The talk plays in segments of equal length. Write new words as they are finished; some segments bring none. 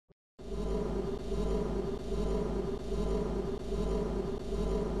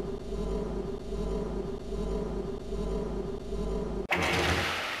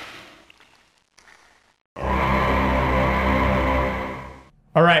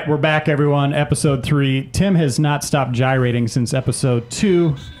All right, we're back, everyone. Episode 3. Tim has not stopped gyrating since episode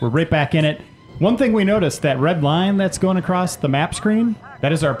 2. We're right back in it. One thing we noticed, that red line that's going across the map screen,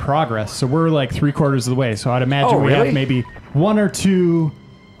 that is our progress. So we're like 3/4 of the way. So I'd imagine we have maybe 1 or 2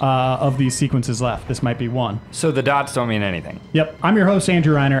 of these sequences left. This might be one. So the dots don't mean anything. Yep. I'm your host,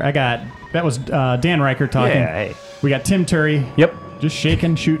 Andrew Reiner. That was Dan Ryckert talking. Yeah, hey. We got Tim Turi. Yep. Just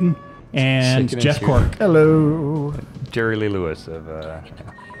shaking, shooting. And Shaking and Jeff shooting. Cork. Hello. Jerry Lee Lewis of...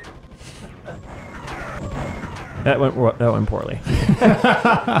 That went poorly.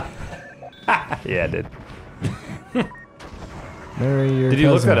 yeah, it did. Did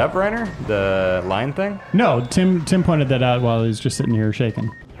you look that up, Reiner? The line thing? No, Tim pointed that out while he was just sitting here shaking.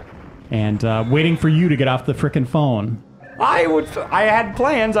 And waiting for you to get off the frickin' phone. I had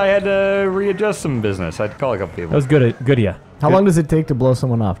plans. I had to readjust some business. I'd call a couple people. That was good of you. How long does it take to blow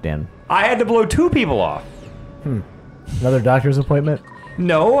someone off, Dan? I had to blow 2 people off. Another doctor's appointment?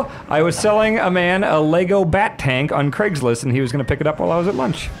 No, I was selling a man a Lego bat tank on Craigslist, and he was going to pick it up while I was at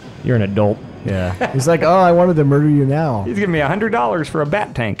lunch. You're an adult. Yeah. He's like, oh, I wanted to murder you now. He's giving me $100 for a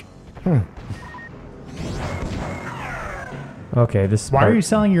bat tank. Okay, this. Why are you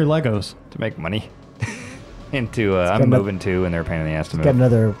selling your Legos? To make money. I'm moving to, and they're a pain in the ass to move. Got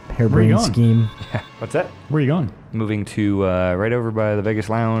another harebrained going? scheme. What's that? Where are you going? Moving to right over by the Vegas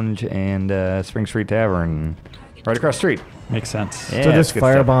Lounge and Spring Street Tavern, right across the street. Makes sense. Yeah, So it's just good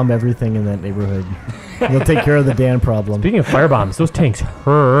stuff. firebomb everything in that neighborhood. You'll take care of the Dan problem. Speaking of firebombs, those tanks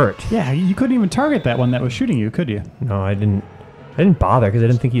hurt. Yeah, you couldn't even target that one that was shooting you, could you? No, I didn't. I didn't bother because I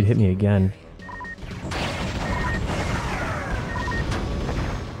didn't think he'd hit me again.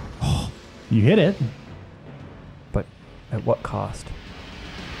 You hit it. But at what cost?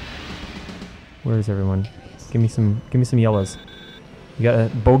 Where is everyone? Give me some yellows. You got a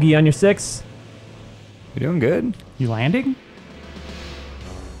bogey on your 6? You doing good? You landing?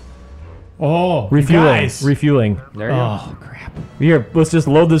 Oh, Refueling. you guys. Refueling. There you go. Oh, crap. Here, let's just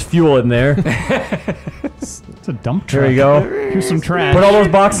load this fuel in there. It's a dump truck. There you go. Here's some trash. Put all those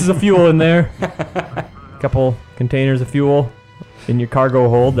boxes of fuel in there. Couple containers of fuel in your cargo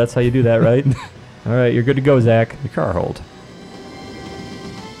hold. That's how you do that, right? All right, you're good to go, Zach. The car hold.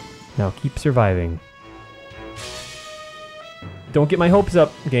 Now keep surviving. Don't get my hopes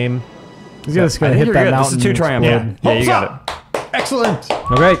up, game. He's just going I to think hit you're that good. mountain. This is 2 triumph. and Yeah, you Hopes got up. Excellent.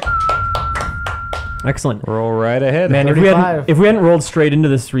 All right. Excellent. it. Roll right ahead. Man, if 35. we hadn't rolled straight into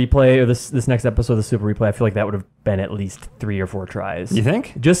this replay or this next episode of the Super Replay, I feel like that would have been at least 3 or 4 tries. You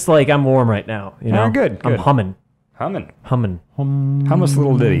think? Just like I'm warm right now, you know. Good. I'm humming. Humming. Hummus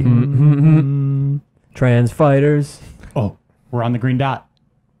little ditty. Trans fighters. Oh, we're on the green dot.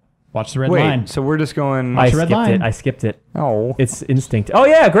 Watch the red Wait, line. so we're just going... I the red skipped line. it. I skipped it. Oh. It's instinct. Oh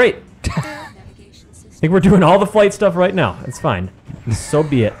yeah, great. I think we're doing all the flight stuff right now. It's fine. So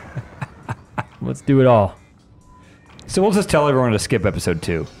be it. Let's do it all. So we'll just tell everyone to skip episode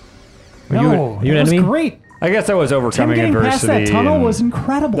 2. Are No, you an that was enemy? great. I guess I was Tim overcoming getting adversity. past that tunnel and- was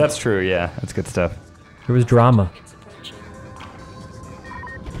incredible. That's true, yeah. That's good stuff. There was drama.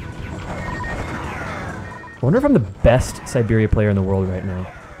 I wonder if I'm the best Cyberia player in the world right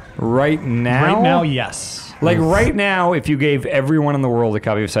now. Right now? Right now, yes. Like right now, if you gave everyone in the world a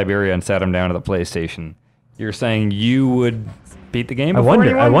copy of Cyberia and sat them down at the PlayStation, you're saying you would beat the game I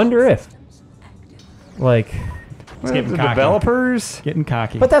before wonder if. Like, Well, getting the cocky. developers? Getting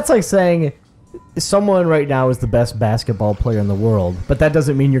cocky. But that's like saying someone right now is the best basketball player in the world, but that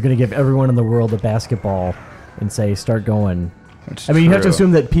doesn't mean you're going to give everyone in the world a basketball and say, start going. It's I mean, you have to true.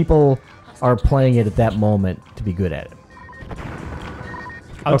 assume that people are playing it at that moment to be good at it.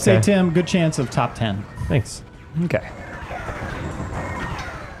 I would say, Okay. Tim, good chance of top 10. thanks. Okay.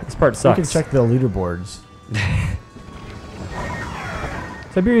 This part You sucks. can check the leaderboards.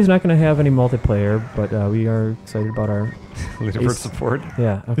 Siberia's not going to have any multiplayer, but we are excited about our... Leaderboard Ace. support.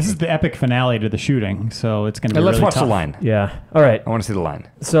 Yeah. Okay. This is the epic finale to the shooting, so it's going to be Hey, let's really watch tough. the line. Yeah. All right. I want to see the line.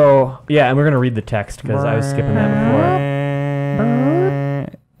 So, yeah, and we're going to read the text because I was skipping that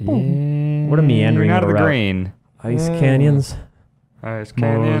before. What a meandering Out of the little route. green. Ice canyons. Ice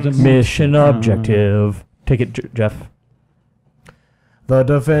canyons. Mission objective. Take it, Jeff. The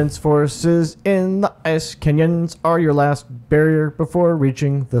defense forces in the ice canyons are your last barrier before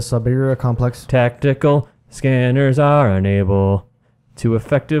reaching the Cyberia complex. Tactical scanners are unable to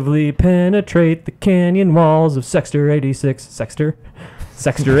effectively penetrate the canyon walls of Sector 86. Sector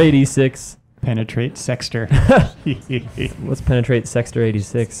 86. Penetrate Sexter. Let's penetrate Sector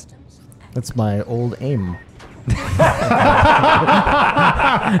 86. That's my old aim.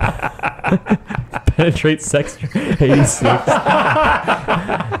 Penetrate Sector 86.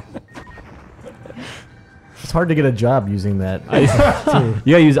 It's hard to get a job using that.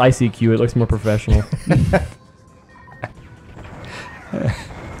 You gotta use ICQ. It looks more professional.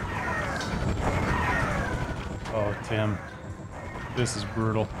 Oh, Tim. This is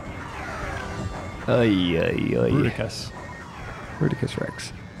brutal. Bruticus. Bruticus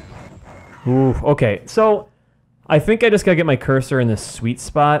Rex. Ooh, okay. So, I think I just gotta get my cursor in this sweet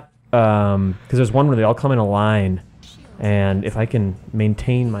spot. Because there's one where they all come in a line. And if I can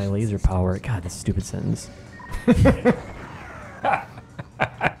maintain my laser power... God, this stupid sentence.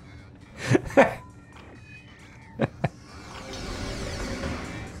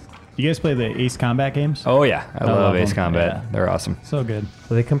 You guys play the Ace Combat games? Oh yeah, I love Ace them. Combat. Yeah. They're awesome. So good.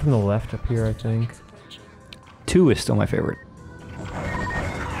 So they come from the left up here, I think. 2 is still my favorite.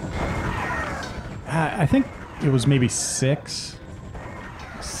 I think it was maybe 6.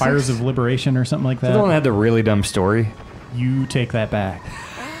 Fires of Liberation or something like The one that that. had the really dumb story. You take that back.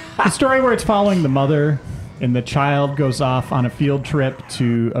 The story where it's following the mother and the child goes off on a field trip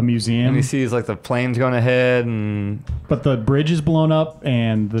to a museum. And he sees like the planes going ahead and... But the bridge is blown up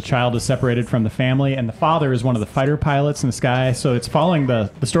and the child is separated from the family and the father is one of the fighter pilots in the sky. So it's following the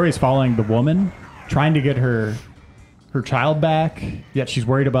story is following the woman trying to get her child back, yet she's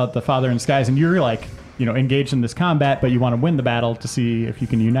worried about the father in the skies, and you're like, engaged in this combat, but you want to win the battle to see if you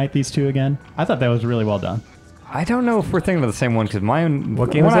can unite these two again. I thought that was really well done. I don't know if we're thinking of the same one, because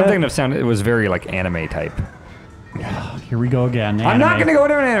What game was I'm that? thinking of it was very like anime type. Here we go again. I'm not anime. going to go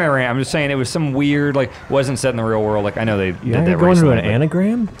into an anime rant. I'm just saying it was some weird, like, wasn't set in the real world. Like, I know they did Yeah, that you're going to recently, an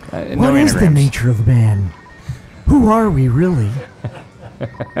anagram? but, What no is the anagrams. nature of man? Who are we really?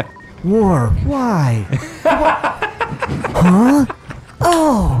 War. Why? Huh?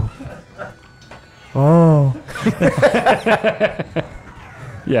 Oh. Oh.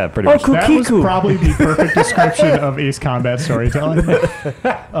 Yeah, pretty much. That was Kiku. probably the perfect description of Ace Combat storytelling.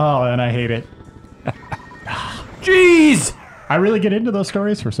 Oh, and I hate it. Jeez! I really get into those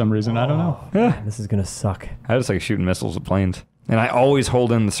stories for some reason. I don't know. This is gonna suck. I just like shooting missiles at planes. And I always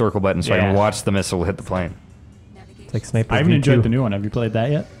hold in the circle button so I can Yeah. watch the missile hit the plane. It's like Sniper I haven't V2. enjoyed the new one. Have you played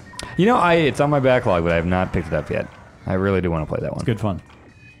that yet? It's on my backlog, but I have not picked it up yet. I really do want to play that one. It's good fun.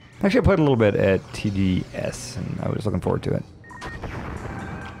 Actually, I played a little bit at TGS, and I was looking forward to it.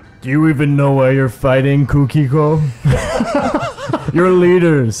 Do you even know why you're fighting, Kukiko? Your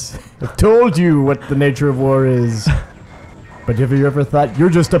leaders have told you what the nature of war is. But have you ever thought you're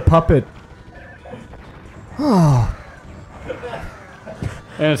just a puppet? Oh.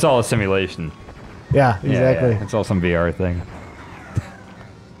 And it's all a simulation. Yeah, exactly. Yeah, it's all some VR thing.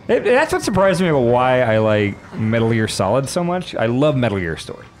 That's what surprised me about why I like Metal Gear Solid so much. I love Metal Gear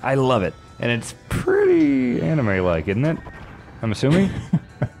Story. I love it. And it's pretty anime-like, isn't it? I'm assuming?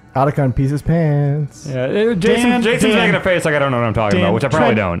 Otacon pees his pants. Yeah, Jason's Dan. making a face like I don't know what I'm talking about, which I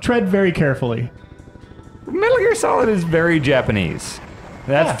probably don't. Tread very carefully. Metal Gear Solid is very Japanese.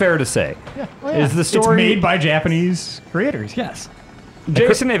 That's fair to say. Is the story... It's made by Japanese creators, yes.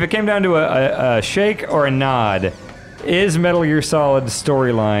 Jason, if it came down to a shake or a nod, is Metal Gear Solid's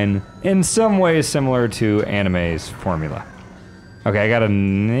storyline in some ways similar to anime's formula? Okay, I got a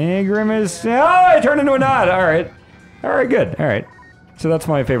grimace. Oh, I turned into a nod. All right, good. All right. So that's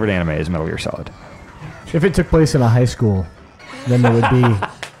my favorite anime is Metal Gear Solid. If it took place in a high school, then it would be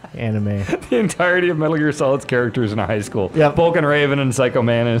anime. The entirety of Metal Gear Solid's characters in a high school. Yep. Vulcan Raven and Psycho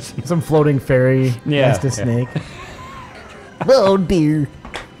Manus. Some floating fairy Yeah, next to yeah. Snake. Oh dear.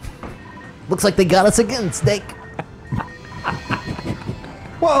 Looks like they got us again, Snake.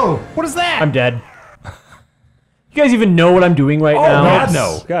 Whoa! What is that? I'm dead. You guys even know what I'm doing right now? God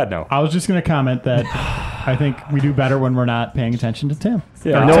no! God no! I was just going to comment that I think we do better when we're not paying attention to Tim.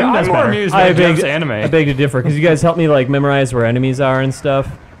 Yeah, no, Tim I'm does more better. amused I by Jeff's beg, anime. I beg to differ, because you guys help me like memorize where enemies are and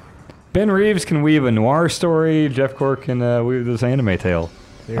stuff. Ben Reeves can weave a noir story. Jeff Cork can weave this anime tale.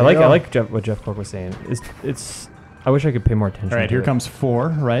 I like what Jeff Cork was saying. It's. I wish I could pay more attention. All right, to here it. comes 4,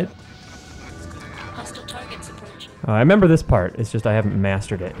 right? Hostile targets approaching. I remember this part. It's just I haven't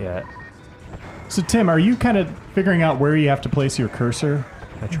mastered it yet. So, Tim, are you kind of figuring out where you have to place your cursor?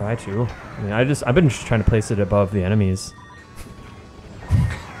 I try to. I mean, I've been just trying to place it above the enemies.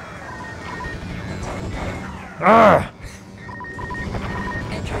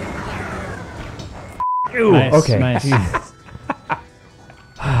 Ew. Nice, Okay. nice. Jesus.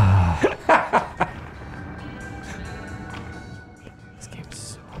 This game's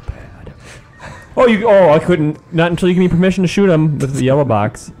so bad. I couldn't. Not until you give me permission to shoot him with the yellow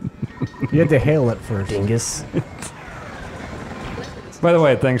box. You had to hail it first. Dingus. By the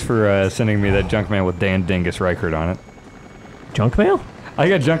way, thanks for sending me that junk mail with Dan Dingus Ryckert on it. Junk mail? I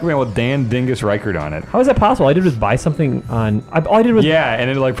got junk mail with Dan Dingus Ryckert on it. How is that possible? I did was buy something on. All I did was. Yeah, and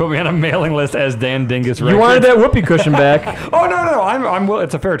it like put me on a mailing list as Dan Dingus Ryckert. You wanted that whoopee cushion back. Oh no, I'm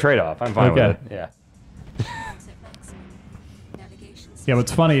it's a fair trade-off. I'm fine Okay. with it. Yeah. Yeah,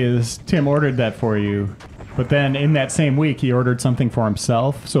 what's funny is Tim ordered that for you, but then in that same week he ordered something for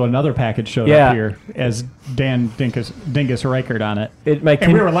himself, so another package showed Yeah. up here as Dan Dingus Ryckert on it. My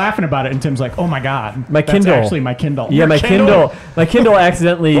And we were laughing about it, and Tim's like, "Oh my god, My that's Kindle. actually my Kindle." Yeah, my Kindle. My Kindle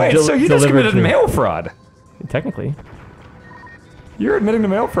accidentally. Wait, so you just delivered committed to- mail fraud? Technically. You're admitting to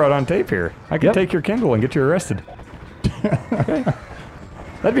mail fraud on tape here. I could Yep. take your Kindle and get you arrested. Okay.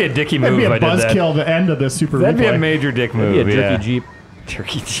 That'd be a dicky That'd move be if a I did that. buzzkill to end of this super That'd be a replay. major dick Maybe move. a jerky yeah. Jeep.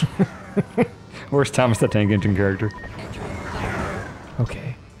 Jerky Jeep. Where's Thomas the Tank Engine character?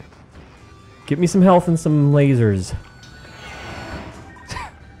 Okay. Give me some health and some lasers.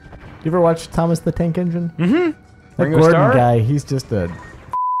 You ever watch Thomas the Tank Engine? Mm-hmm. That Ringo Gordon Starr? guy, he's just a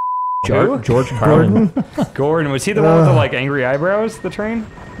George Carlin. Gordon, was he the one with the like angry eyebrows? The train?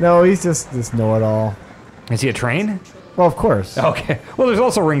 no, he's just this know-it-all. Is he a train? Well, of course, Okay. Well, there's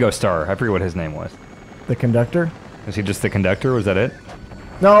also Ringo Starr. I forget what his name was. the conductor. Was he just the conductor? Was that it?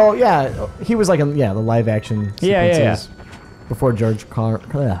 No, yeah, he was like in the live-action Yeah, sequences yeah, before George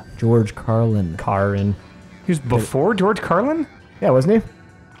Carlin. Karin. He was before George Carlin? Yeah, wasn't he?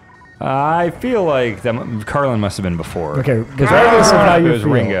 I feel like that Carlin must have been before. Okay, Because regardless of how it you was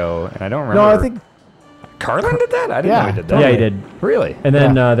feel. Ringo, and I don't remember. No, I think Carlin did that? I didn't Yeah, know he did that. Yeah, he did. Really? And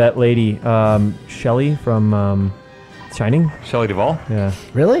then Yeah. that lady, Shelley from Shining. Shelley Duvall? Yeah.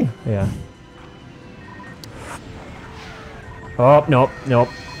 really. Yeah. Oh, nope.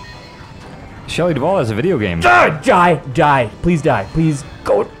 Shelley Duvall has a video game. Die. Please die. Please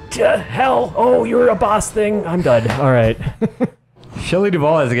go to hell. Oh, you're a boss thing. I'm dead. All right. Shelley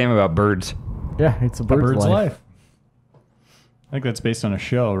Duvall has a game about birds. Yeah, it's a A bird's, Bird's life. Life. I think that's based on a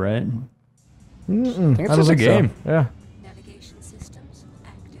show, right? I think it's I don't just a think so. game. Yeah, Navigation systems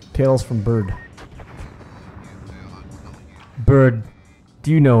active. Tales from Bird. Bird,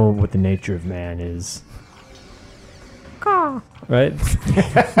 do you know what the nature of man is? Caw. Right?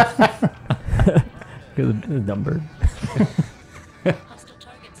 You're the dumb bird. Hostile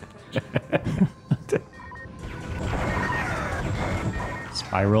targets approaching.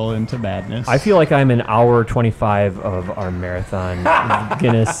 Spiral into madness. I feel like I'm an hour 25 of our marathon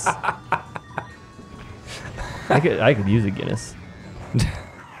Guinness. I could use a Guinness.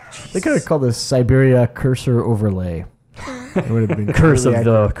 They could have called this Cyberia cursor overlay. It would have been Curse really of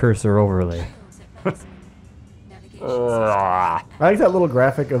the cursor overlay. I like that little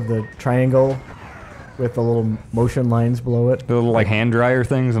graphic of the triangle with the little motion lines below it. The little like hand dryer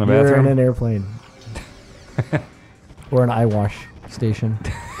things in a You're in bathroom. an airplane. Or an eye wash station.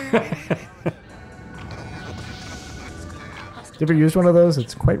 You ever used one of those?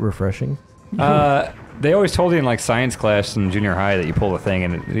 It's quite refreshing. They always told you in like science class in junior high that you pull the thing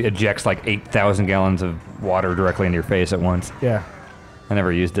and it ejects like 8,000 gallons of water directly into your face at once. Yeah. I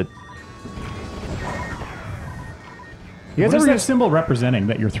never used it. You What guys is ever that symbol representing?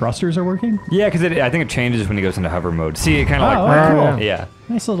 That your thrusters are working? Yeah, because I think it changes when he goes into hover mode. See, it kind of Oh, like... cool. Yeah.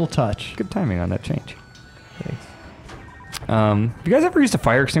 Nice little touch. Good timing on that change. Thanks. Have you guys ever used a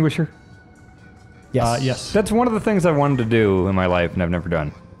fire extinguisher? Yes. Yes. That's one of the things I wanted to do in my life and I've never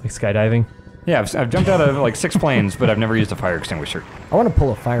done. Like skydiving. Yeah, I've jumped out of like 6 planes, but I've never used a fire exextinguisher. I want to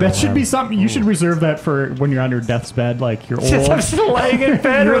pull a fire That should be alarm. something you should reserve that for when you're on your death's bed, like you're old. I'm still laying in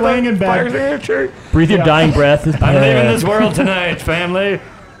bed. You're with laying a in bed. fire extinguisher. Breathe your Yeah. dying breath. I'm leaving this world tonight, family.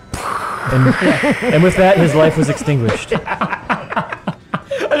 And with that, his life was extinguished.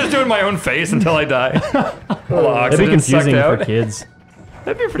 I'm just doing my own face until I die. All the That'd be oxygen sucked confusing out. for kids.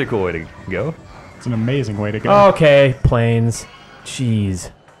 That'd be a pretty cool way to go. It's an amazing way to go. Okay, planes.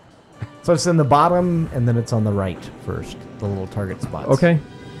 Jeez. So it's in the bottom, and then it's on the right first. The little target spots. Okay.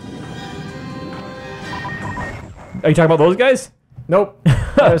 Are you talking about those guys? Nope.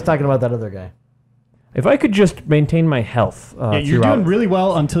 I was talking about that other guy. If I could just maintain my health Yeah, you're throughout. doing really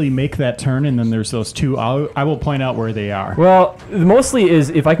well until you make that turn, and then there's those two. I will point out where they are. Well, mostly is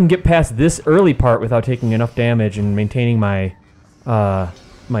if I can get past this early part without taking enough damage and maintaining my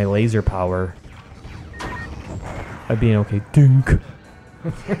my laser power, I'd be an okay. Dink.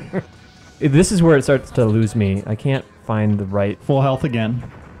 This is where it starts to lose me. I can't find the right. Full health again.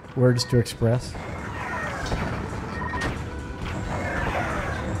 Words to express.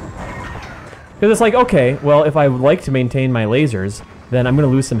 Because it's like, okay, well, if I would like to maintain my lasers, then I'm going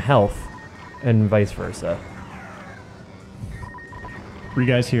to lose some health, and vice versa. Were you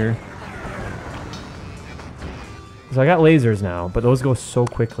guys here? So I got lasers now, but those go so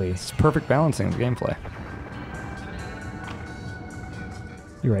quickly. It's perfect balancing of gameplay.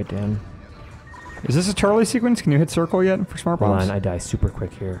 You're right, Dan. Is this a Charlie sequence? Can you hit circle yet for smart Hold bombs? on, I die super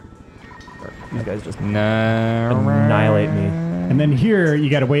quick here. These guys just No. annihilate me. And then here, you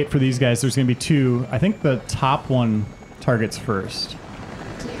got to wait for these guys. There's going to be two. I think the top one targets first.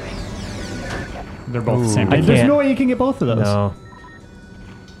 They're both the same. I There's can't. no way you can get both of those. No.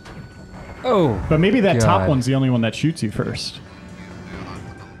 Oh. But maybe that top God. one's the only one that shoots you first.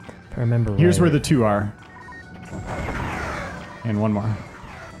 If I remember Here's right. where the two are. And one more.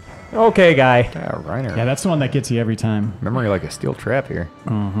 Okay, guy. Yeah, Reiner. Yeah, that's the one that gets you every time. Memory like a steel trap here.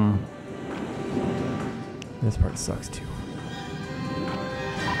 This part sucks too.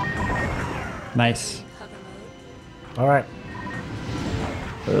 Nice. All right.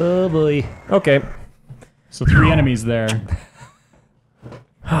 Oh boy. Okay. So 3 enemies there.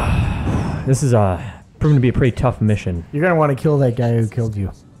 This is proven to be a pretty tough mission. You're gonna want to kill that guy who killed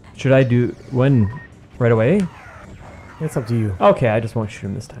you. Should I do when? Right away? It's up to you. Okay, I just won't shoot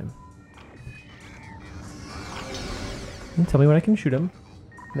him this time. And tell me when I can shoot him.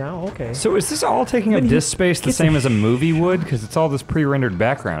 Now, okay. So is this all taking up Then he disk space the gets same a as a movie would? Because it's all this pre-rendered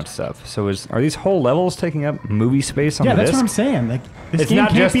background stuff. So are these whole levels taking up movie space on Yeah, the that's disc? what I'm saying. Like, this It's game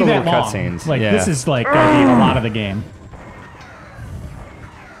not can't just be the that little long. cutscenes. Like, Yeah. this is like gonna be a lot of the game.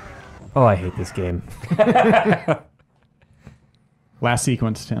 Oh, I hate this game. Last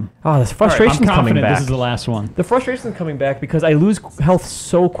sequence, Tim. Oh, this I'm frustration's coming confident back. this is the last one. The frustration's coming back because I lose health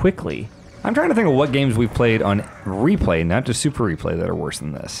so quickly. I'm trying to think of what games we've played on replay, not just super replay, that are worse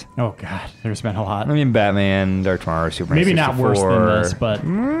than this. Oh god, there's been a lot. I mean, Batman, Dark Tomorrow, Superman Maybe not worse than this, but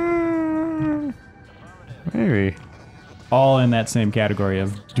maybe. all in that same category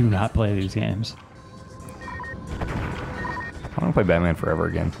of do not play these games. I want to play Batman Forever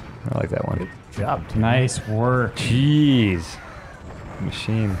again. I like that one. Job, Tim. Nice work. Jeez.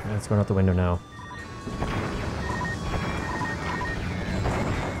 Machine. It's going out the window now.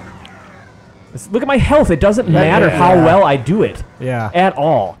 Look at my health. It doesn't matter yeah. how well I do it Yeah. at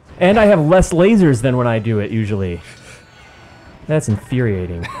all. And I have less lasers than when I do it usually. That's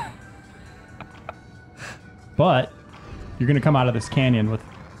infuriating. But you're gonna come out of this canyon with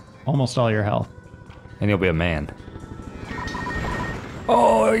almost all your health. And you'll be a man.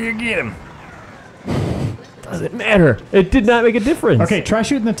 Oh, you get him. Doesn't matter. It did not make a difference. Okay, try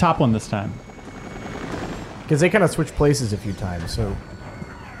shooting the top one this time. Because they kind of switch places a few times, so...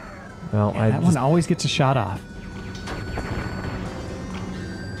 Well, I That just, one always gets a shot off.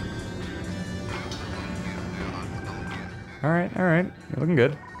 All right. You're looking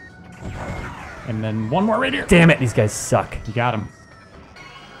good. And then one more right here. damn it, these guys suck. You got him.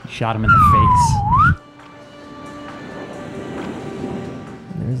 You shot him in the face.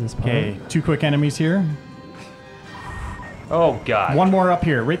 There's this part. Okay, 2 quick enemies here. Oh, God. One more up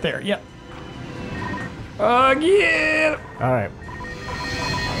here, right there. Yep. Again. All right.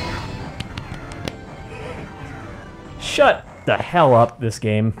 Shut the hell up, this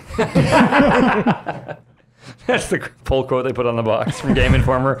game. That's the full quote they put on the box from Game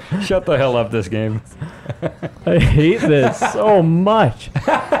Informer. Shut the hell up, this game. I hate this so much.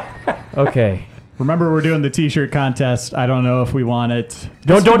 Okay. Remember, we're doing the T-shirt contest. I don't know if we want it.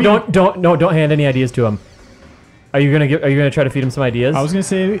 Don't hand any ideas to him. Are you gonna try to feed him some ideas? I was gonna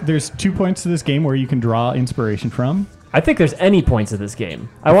say there's 2 points to this game where you can draw inspiration from. I think there's any points of this game.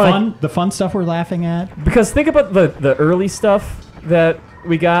 I want The fun stuff we're laughing at. because think about the early stuff that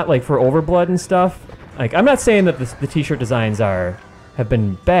we got, like for Overblood and stuff. Like, I'm not saying that the T-shirt designs have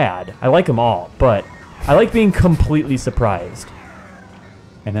been bad. I like them all, but I like being completely surprised.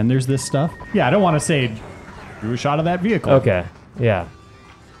 And then there's this stuff. Yeah, I don't want to say do a shot of that vehicle. Okay, yeah,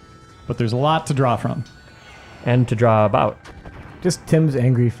 But there's a lot to draw from. and to draw about. Just Tim's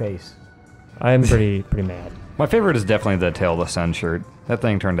angry face. I'm pretty mad. My favorite is definitely the Tail of the Sun shirt. That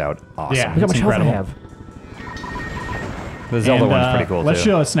thing turned out awesome. Yeah. Look how It's much health I incredible. have. The Zelda And, one's pretty cool, let's too.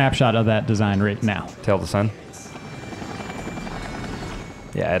 show a snapshot of that design right now. Tail of the Sun.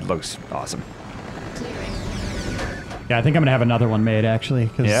 Yeah, it looks awesome. Yeah, I think I'm gonna have another one made actually,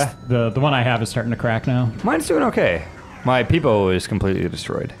 because Yeah? the one I have is starting to crack now. Mine's doing okay. My Peepo is completely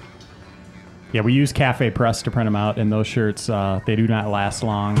destroyed. Yeah, we use Cafe Press to print them out, and those shirts they do not last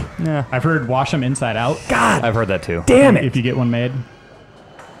long. Yeah. I've heard wash them inside out. I've heard that too. Damn it! If you get one made.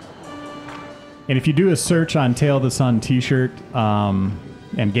 And if you do a search on Tail of the Sun T-shirt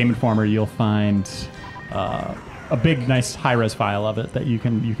and Game Informer, you'll find a big, nice high-res file of it that you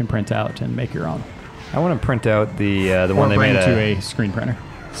can print out and make your own. I want to print out the Or one they bring made. to a screen printer.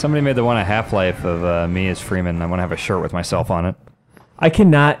 Somebody made the one at Half-Life of me as Freeman. I want to have a shirt with myself on it. I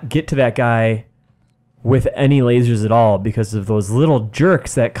cannot get to that guy with any lasers at all because of those little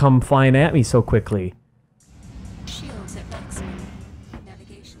jerks that come flying at me so quickly. Shields at maximum.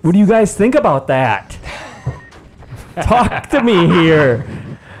 Navigation What do you guys think about that? Talk to me here.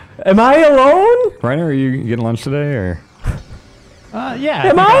 Am I alone? Reiner, are you getting lunch today, or? Yeah.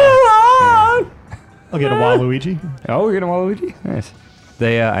 Am I alone? I'll get a Waluigi. Oh, you're getting a Waluigi? Nice.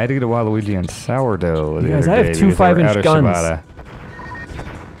 They, I had to get a Waluigi on sourdough the Guys, other I have day two because they were 5-inch out of guns. Shibata.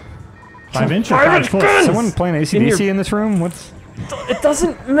 5-inch or 5-inch 5-foot? guns! Someone playing ACDC in this room? What's? It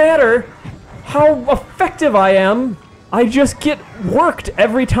doesn't matter how effective I am. I just get worked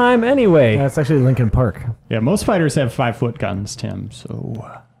every time anyway. That's actually Lincoln Park. Yeah, most fighters have 5-foot guns, Tim.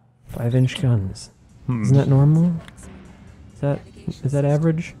 So 5-inch guns. Isn't that normal? Is that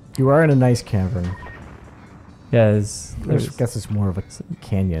average? You are in a nice cavern. Yeah, I guess it's more of a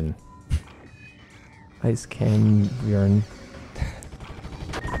canyon. ice canyon.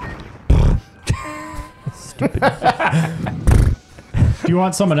 Stupid. do you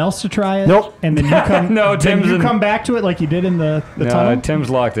want someone else to try it? Nope. And then you come. No, then Tim's you in- come back to it like you did in the No, tunnel. Tim's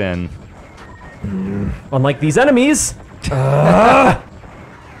locked in. Unlike these enemies. It'd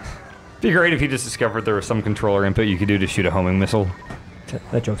be great if you just discovered there was some controller input you could do to shoot a homing missile.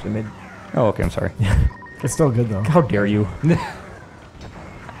 That joke's been made. Oh, okay, I'm sorry. It's still good though. How dare you?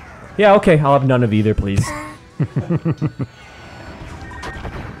 Yeah, okay, I'll have none of either, please.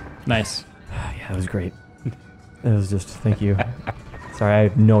 Nice. Yeah, it was great. It was just, thank you. Sorry, I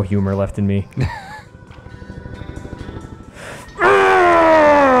have no humor left in me.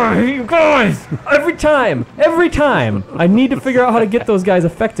 You guys! Every time! I need to figure out how to get those guys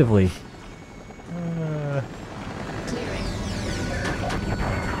effectively.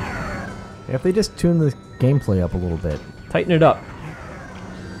 If they just tune the gameplay up a little bit. Tighten it up.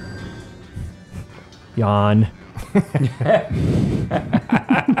 Yawn.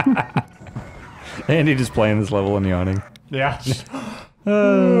 Andy just playing this level and yawning. Yeah.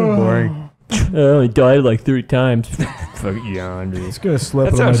 Boring. I died like 3 times. Fuck yawn, dude. It's gonna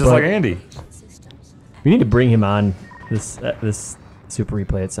slip. That on my sounds just butt. like Andy. We need to bring him on this super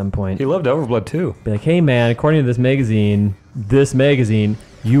replay at some point. He loved Overblood too. Be like, hey man, according to this magazine,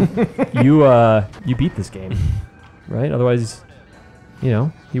 you beat this game, right? Otherwise, he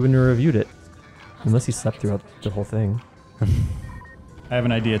wouldn't have reviewed it, unless he slept throughout the whole thing. I have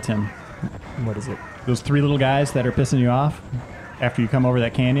an idea, Tim. What is it? Those 3 little guys that are pissing you off after you come over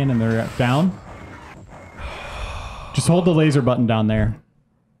that canyon and they're down. Just hold the laser button down there.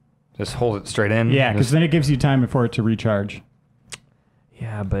 Just hold it straight in. Yeah, because Just- then it gives you time for it to recharge.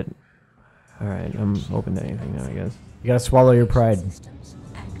 Yeah, but all right, I'm open to anything now, I guess. You gotta swallow your pride.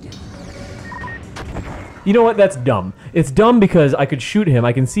 You know what? That's dumb. It's dumb because I could shoot him.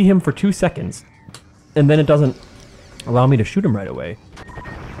 I can see him for 2 seconds, and then it doesn't allow me to shoot him right away.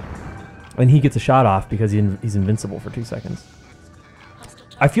 And he gets a shot off because he's invincible for 2 seconds.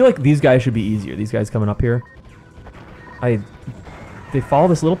 I feel like these guys should be easier. These guys coming up here. They follow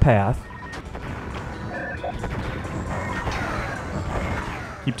this little path.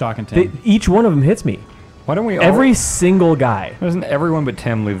 Keep talking, Tim. Each one of them hits me. Why don't we all... Every single guy. Doesn't everyone but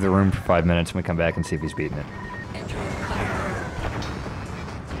Tim leave the room for 5 minutes and we come back and see if he's beating it?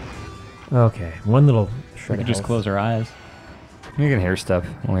 Okay, one little We shred could of just health. close our eyes. You can hear stuff.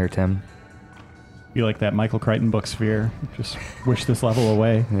 We'll hear Tim. Be like that Michael Crichton book Sphere. Just wish this level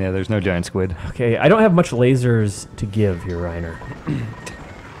away. Yeah, there's no giant squid. Okay, I don't have much lasers to give here, Reiner.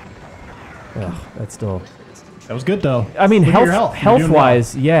 Ugh, that's still... That was good, though. I mean, Look at your health. You're doing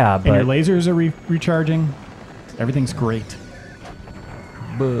health-wise, yeah, And your but... lasers are recharging. Everything's great.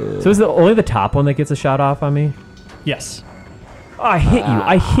 So is it only the top one that gets a shot off on me? Yes. Oh, I hit you.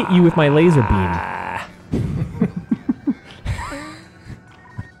 I hit you with my laser beam.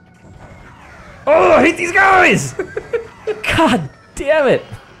 Oh, I hate these guys! God damn it!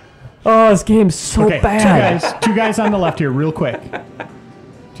 Oh, this game's so Okay, bad. two guys on the left here, real quick.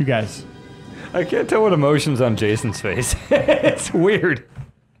 2 guys. I can't tell what emotion's on Jason's face. It's weird.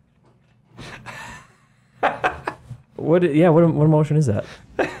 What emotion is that?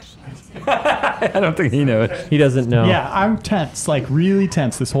 I don't think he knows. He doesn't know. Yeah, I'm tense, like really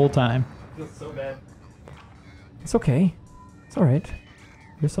tense this whole time. It's okay. It's all right.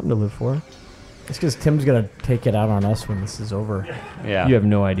 There's something to live for. It's because Tim's gonna take it out on us when this is over. Yeah. You have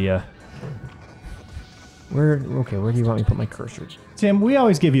no idea. Where do you want me to put my cursor? Tim, we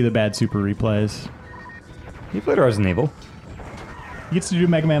always give you the bad super replays. He played Resident Evil. He gets to do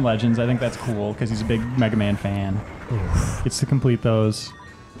Mega Man Legends. I think that's cool because he's a big Mega Man fan. Gets to complete those.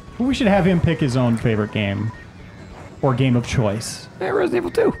 But we should have him pick his own favorite game or game of choice. Yeah, Resident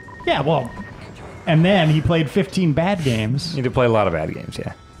Evil 2. Yeah, well, and then he played 15 bad games. You did play a lot of bad games,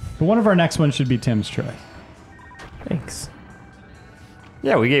 yeah. But one of our next ones should be Tim's choice. Thanks.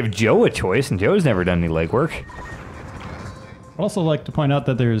 Yeah, we gave Joe a choice, and Joe's never done any legwork. I'd also like to point out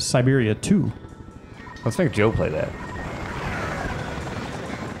that there's Cyberia 2. Let's make Joe play that.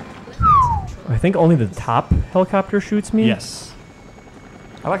 I think only the top helicopter shoots me. Yes.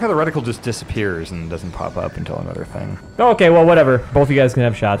 I like how the reticle just disappears and doesn't pop up until another thing. Okay, well, whatever. Both of you guys can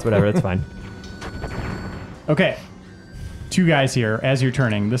have shots. Whatever, that's fine. Okay. 2 guys here as you're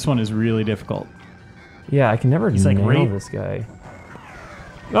turning. This one is really difficult. Yeah, I can never He's like, nail right- this guy.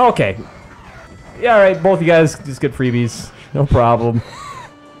 Okay. Yeah, all right. Both you guys just get freebies. No problem.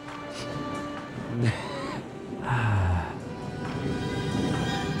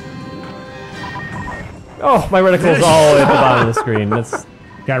 Oh, my reticle's all the way at the bottom of the screen. That's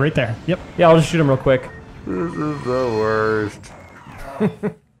Guy right there. Yep. yeah. I'll just shoot him real quick. This is the worst.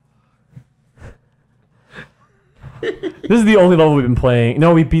 This is the only level we've been playing.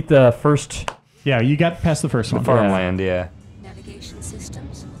 No, we beat the first. Yeah, you got past the first one. Farmland, yeah. Navigation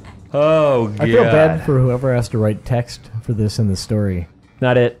systems active. Oh, God. I feel bad for whoever has to write text for this in the story.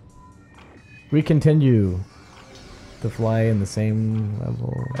 Not it. We continue to fly in the same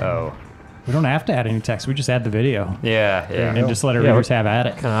level. Oh. We don't have to add any text. We just add the video Yeah, yeah. and just let our Yeah, readers have at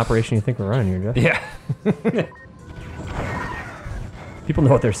it. What kind of operation you think we're running here, Jeff? Yeah. People know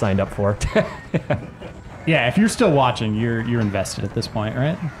what they're signed up for. Yeah, if you're still watching, you're invested at this point,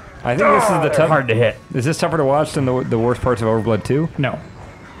 right? I think this is the tough. Hard to hit. Is this tougher to watch than the worst parts of Overblood 2? No.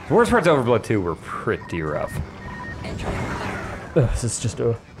 The worst parts of Overblood 2 were pretty rough. Entering Ugh, this is just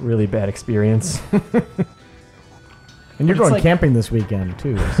a really bad experience. And you're it's going like- camping this weekend,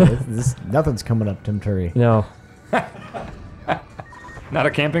 too. So nothing's coming up, Tim Turi. No. Not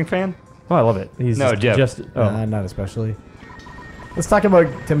a camping fan? Oh, I love it. He's No, Jeff. just oh. Not especially. Let's talk about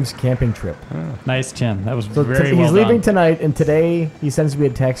Tim's camping trip. Nice, Tim. That was So very he's well leaving done. tonight, and today he sends me a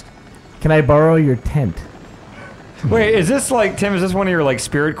text. Can I borrow your tent? Wait, is this like, Tim, is this one of your like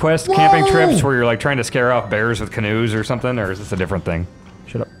Spirit Quest camping trips where you're like trying to scare off bears with canoes or something? Or is this a different thing?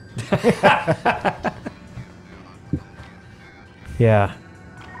 Shut up. Yeah.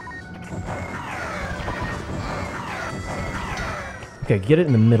 Okay, get it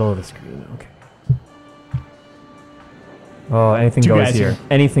in the middle of the screen. Okay. Oh, anything 2 goes guys here. here.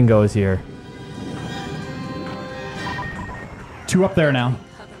 Anything goes here. 2 up there now.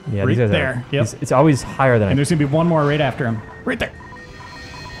 Yeah, Right these guys there, are. yep. It's always higher than And I. there's going to be one more right after him. Right there.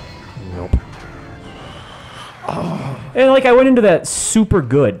 Nope. And like I went into that super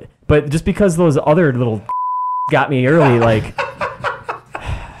good, but just because those other little got me early, like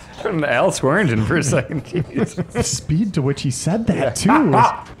An Al Swearingen for a second. Jeez. The speed to which he said that, too.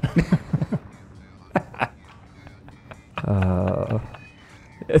 was-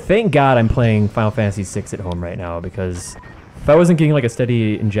 thank God I'm playing Final Fantasy VI at home right now, because if I wasn't getting like a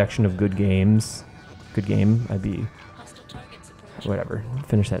steady injection of good game, I'd be hostile targets approaching. whatever.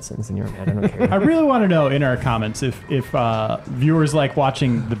 Finish that sentence in your head. I don't I care. really want to know in our comments if viewers like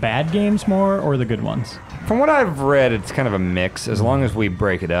watching the bad games more or the good ones. From what I've read, it's kind of a mix, as long as we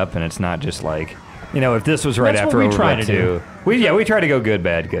break it up and it's not just like, you know, if this was right That's after what we try Overblood to 2. do. We try to go good,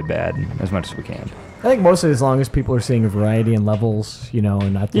 bad, as much as we can. I think mostly as long as people are seeing a variety in levels, you know,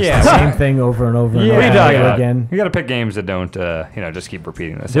 and not just Yeah. the same thing over and over and Yeah, over, What are you and talking over about? again. You got to pick games that don't, you know, just keep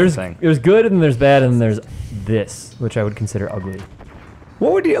repeating the same There's thing. there's good and there's bad and there's this, which I would consider ugly.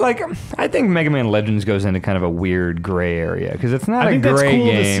 What would you like? I think Mega Man Legends goes into kind of a weird gray area because it's not I a think great that's cool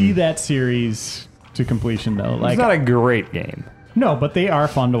game. to see that series to completion, though. Like, It's not a great game. no, but they are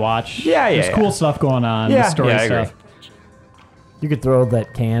fun to watch. Yeah, yeah, There's yeah. cool stuff going on. Yeah, the story yeah, I agree. stuff. You could throw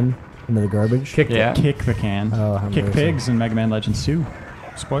that can into the garbage. Yeah. Kick the can. Oh, how Kick embarrassing. pigs in Mega Man Legends 2.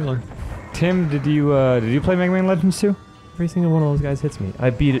 Spoiler. Tim, did you play Mega Man Legends 2? Every single one of those guys hits me. I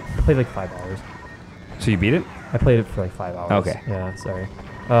beat it. I played like 5 hours. So you beat it? I played it for like 5 hours. Okay. Yeah, sorry.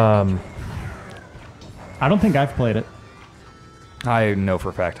 I don't think I've played it. I know for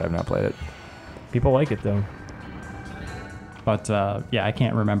a fact I've not played it. People like it though. But yeah, I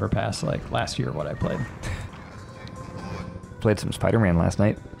can't remember past like last year what I played. Played some Spider-Man last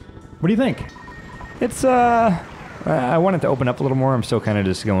night. What do you think? It's I want it to open up a little more. I'm still kind of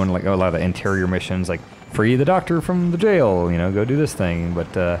just going like a lot of interior missions, like free the doctor from the jail. You know, go do this thing.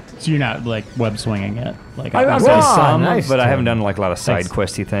 But So you're not like web swinging it? Like I've was done Wow, some, nice, but I haven't Tim. done like a lot of side Thanks.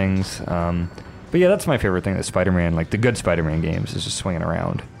 questy things. But yeah, that's my favorite thing. That Spider-Man, like the good Spider-Man games, is just swinging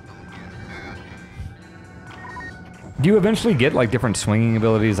around. Do you eventually get like different swinging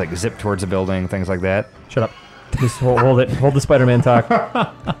abilities, like zip towards a building, things like that? Shut up. Just hold it. Hold the Spider-Man talk.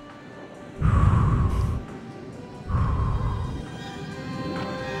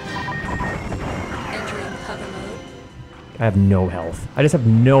 Entering hover mode. I have no health. I just have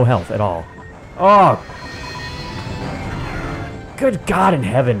no health at all. Oh! Good God in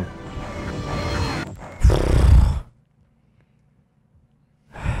heaven.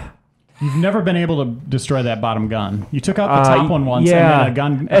 You've never been able to destroy that bottom gun. You took out the top one once, yeah. and then a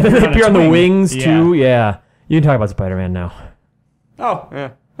gun. And then they appear on the wing. wings Yeah. too. Yeah. You can talk about Spider-Man now. Oh,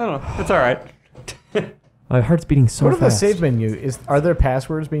 yeah. I don't know. It's all right. My heart's beating so What if the fast. save menu are there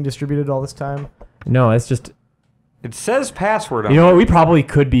passwords being distributed all this time? No, it's just. It says password on You know what? We probably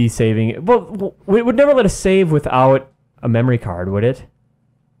could be saving it. Well, it would never let us save without a memory card, would it?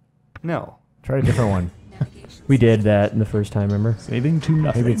 No. Try a different one. We did that in the first time, remember? Saving to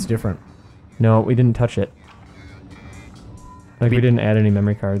nothing. Maybe it's different. No, we didn't touch it. Like, we didn't add any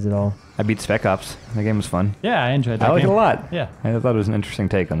memory cards at all. I beat Spec Ops. The game was fun. Yeah, I enjoyed that. I like it game. a lot. Yeah, I thought it was an interesting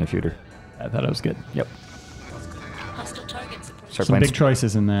take on the shooter. I thought it was good. Yep. Hostile targets approaching. Start Some playing big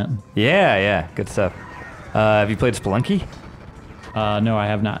choices in that. Yeah. Good stuff. Have you played Spelunky? No, I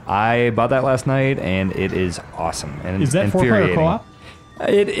have not. I bought that last night, and it is awesome. And Is that 4-player infuriating. co-op?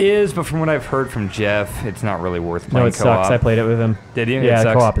 It is, but from what I've heard from Jeff, it's not really worth playing No, it co-op. sucks. I played it with him. Did you? It Yeah,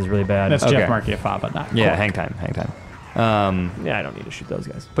 sucks? co-op is really bad. That's Okay. Jeff Markey but not. Yeah, co-op. hang time. Yeah, I don't need to shoot those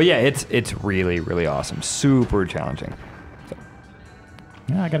guys. But yeah, it's really, really awesome. Super challenging.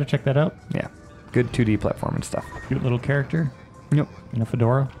 Yeah, I gotta check that out. Yeah. Good 2D platform and stuff. Cute little character Yep. in a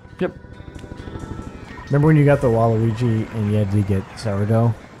fedora. Yep. Remember when you got the Waluigi and you had to get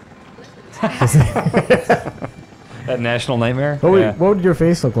sourdough? That National Nightmare? What would your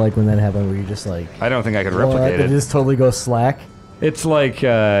face look like when that happened? Were you just like, I don't think I could what? replicate Did it. it just totally go slack? It's like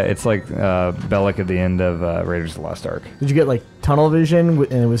Bellic at the end of Raiders of the Lost Ark. Did you get like tunnel vision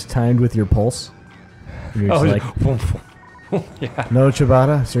and it was timed with your pulse? You're just like, yeah. no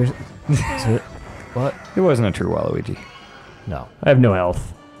Chibata? Seriously? What? It wasn't a true Waluigi. No. I have no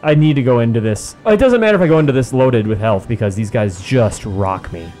health. I need to go into this. It doesn't matter if I go into this loaded with health because these guys just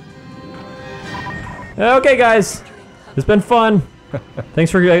rock me. Okay, guys. It's been fun. Thanks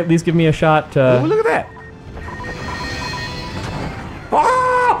for at least giving me a shot. Oh, look at that.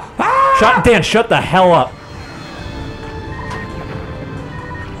 Dan, shut the hell up.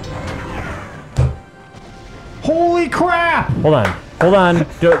 Holy crap! Hold on.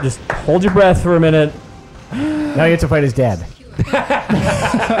 Just hold your breath for a minute. Now you have to fight his dad.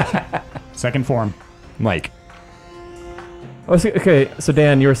 Second form. Mike. Oh, okay, so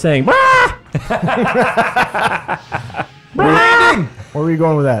Dan, you were saying. Where were you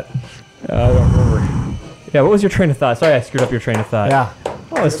going with that? I don't remember. Yeah, what was your train of thought? Sorry, I screwed up your train of thought. Yeah.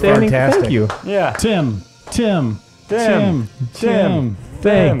 Oh, standing. fantastic. Thank you. Yeah. Tim. Thanks.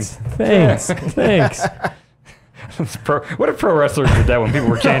 What if pro wrestlers did that when people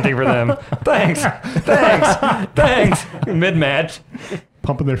were chanting for them? Thanks. Mid-match.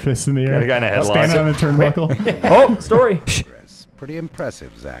 Pumping their fists in the air. Got a guy in a headlock. Standing on the turnbuckle. Oh, story. Pretty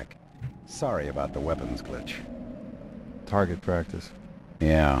impressive, Zach. Sorry about the weapons glitch. Target practice.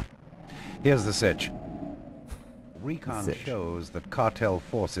 Yeah. Here's the sitch. Recon shows that cartel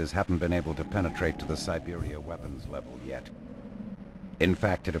forces haven't been able to penetrate to the Cyberia weapons level yet. In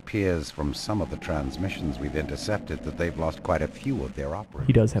fact, it appears from some of the transmissions we've intercepted that they've lost quite a few of their operators.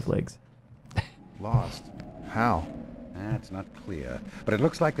 He does have legs. Lost. How? That's not clear, but it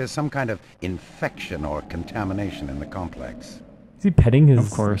looks like there's some kind of infection or contamination in the complex. Is he petting his?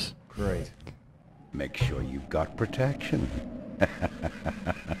 Of course. Great. Make sure you've got protection.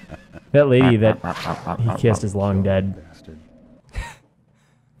 That lady that he kissed is long dead.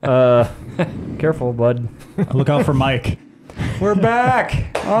 Bastard. Careful, bud. Look out for Mike. We're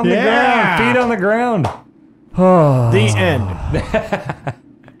back on the Yeah. ground. Feet on the ground. Oh. The end.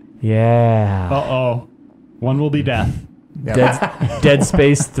 Yeah. Uh-oh. One will be death. Dead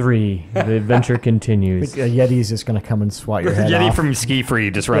Space 3. The adventure continues. A Yeti's just going to come and swat your The head Yeti off. from Ski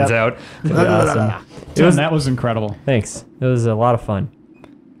Free just runs out. Pretty awesome. Tim, that was incredible. Thanks. It was a lot of fun.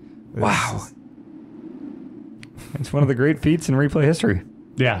 Wow. It's one of the great feats in replay history.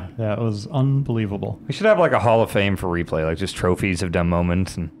 Yeah, that was unbelievable. We should have like a Hall of Fame for replay, like just trophies of dumb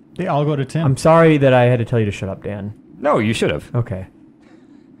moments. And They all go to Tim. I'm sorry that I had to tell you to shut up, Dan. no, you should have. Okay.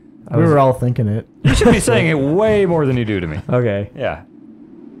 We were all thinking it. You should be saying it way more than you do to me. Okay. Yeah.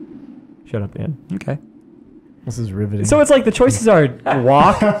 Shut up, Dan. Okay. This is riveting. So it's like the choices are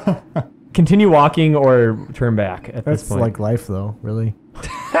walk, continue walking, or turn back at That's this point. like life, though, really.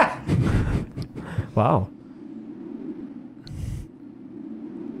 Wow.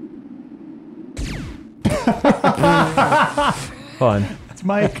 Fun. It's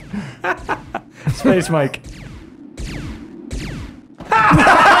Mike. Space Mike. All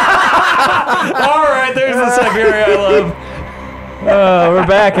right, there's the Cyberia I love. We're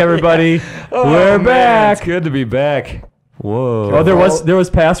back, everybody. We're man, back. It's good to be back. Whoa. Oh, there was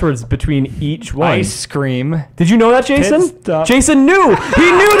passwords between each one. Ice cream. Did you know that, Jason? Pit stop. Jason knew.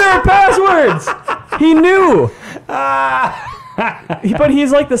 He knew there were passwords. He knew. But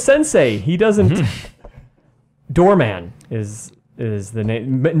he's like the sensei. He doesn't. Doorman is the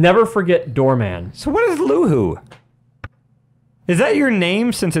name. Never forget Doorman. So what is Luhu? Is that your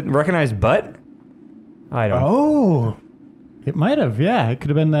name since it recognized butt? I don't. Oh, it might have. Yeah, it could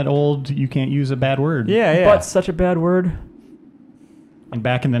have been that old. You can't use a bad word. Yeah. Butt's such a bad word. And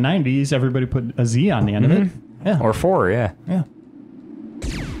back in the '90s, everybody put a Z on the end of it. Yeah. Or 4, yeah. Yeah.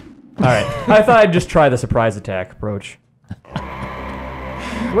 All right. I thought I'd just try the surprise attack approach.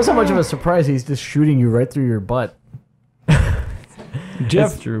 It wasn't much of a surprise. He's just shooting you right through your butt.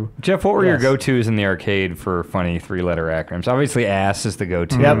 Jeff, That's true. Jeff, what were your Yes. go-tos in the arcade for funny 3-letter acronyms? Obviously, ass is the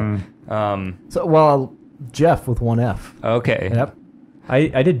go-to. Yep. So, well, Jeff with one F. Okay. Yep.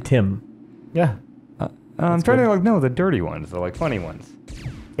 I did Tim. Yeah. I'm trying to the dirty ones, the funny ones.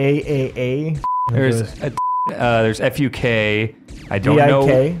 AAA. There's FUK. I don't know.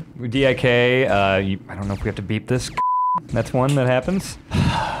 DIK. I don't know if we have to beep this. That's one that happens.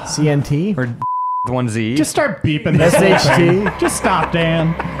 CNT. Or 1Z. Just start beeping this. SHT. Just stop,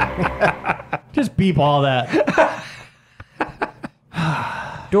 Dan. Just beep all that.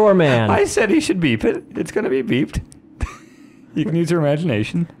 Doorman. I said he should beep it. It's going to be beeped. You can use your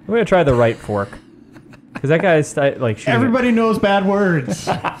imagination. I'm gonna try the right fork. Because that guy's like shooting. Everybody knows bad words.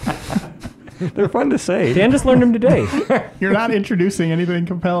 They're fun to say. Dan just learned them today. You're not introducing anything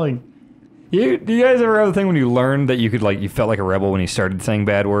compelling. Do you guys ever have the thing when you learned that you could you felt like a rebel when you started saying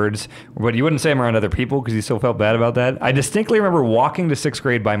bad words, but you wouldn't say them around other people because you still felt bad about that? I distinctly remember walking to 6th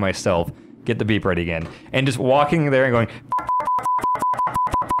grade by myself, get the beep ready again, and just walking there and going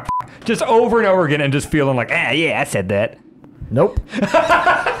just over and over again and just feeling like, yeah, I said that. Nope.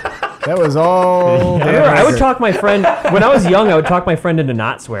 That was all. I would talk my friend when I was young. I would talk my friend into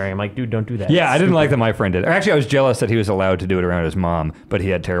not swearing. I'm like, dude, don't do that. Yeah, I didn't like that my friend did. Actually, I was jealous that he was allowed to do it around his mom, but he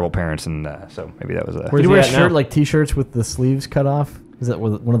had terrible parents, and so maybe that was a. Where's Did you he wear a at shirt now? like T-shirts with the sleeves cut off? Is that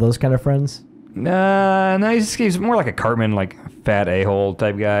one of those kind of friends? No, he's more like a Cartman, fat a-hole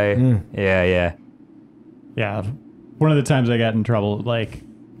type guy. Yeah. Yeah. One of the times I got in trouble, I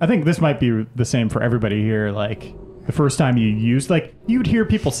think this might be the same for everybody here, the first time you used, you'd hear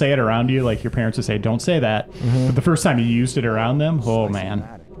people say it around you, your parents would say, don't say that. But the first time you used it around them, oh man.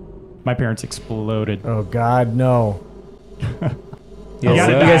 My parents exploded. Oh God, no. You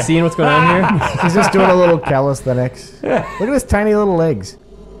guys seeing what's going on here? He's just doing a little calisthenics. Look at his tiny little legs.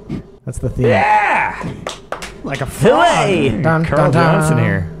 That's the theme. Yeah! Like a frog. Dun, Carl dun, dun. Johnson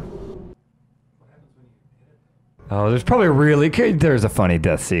here. Oh, there's a funny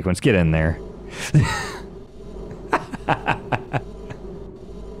death sequence. Get in there.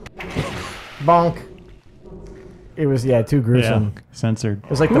 Bonk. It was too gruesome. Yeah, censored. It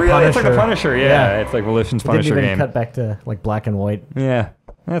was like the Really? Punisher. It's like the Punisher, yeah. It's like Volition's It didn't Punisher even game. cut back to black and white. Yeah,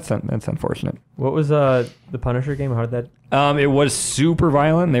 that's unfortunate. What was the Punisher game? How did that? It was super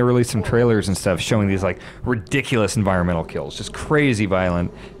violent. They released some trailers and stuff showing these ridiculous environmental kills, just crazy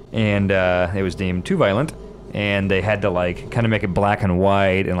violent, and it was deemed too violent. And they had to kind of make it black and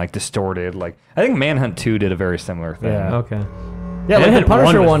white and distorted. I think Manhunt 2 did a very similar thing. Yeah. Okay. Yeah, like the Manhunt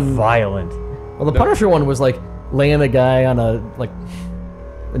Punisher was one. violent. Well, the Punisher one was laying a guy on a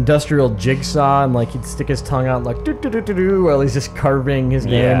industrial jigsaw and he'd stick his tongue out do while he's just carving his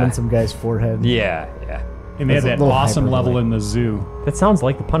name Yeah. in some guy's forehead. Yeah. And they had It's a that little awesome hyperbole. level in the zoo. That sounds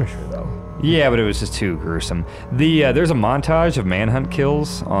like the Punisher, though. Yeah, but it was just too gruesome. There's a montage of Manhunt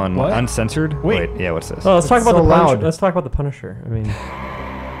kills on What? Uncensored. Wait. yeah, what's this? Oh, let's talk It's about so the Punisher. loud. Let's talk about the Punisher. I mean,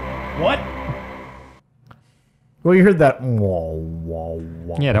 What? Well, you heard that. Wah, wah,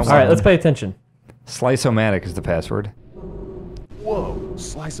 wah. Yeah, don't all right, let's pay attention. Slice-o-matic is the password. Whoa,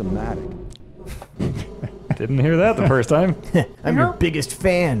 slice-o-matic. Didn't hear that the first time. I'm your biggest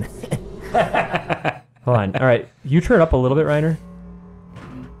fan. Hold on. All right, you turn it up a little bit, Reiner.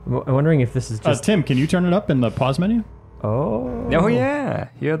 I'm wondering if this is just. Tim, can you turn it up in the pause menu? Oh. Oh yeah,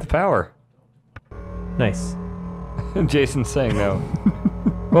 you have the power. Nice. Jason's saying no.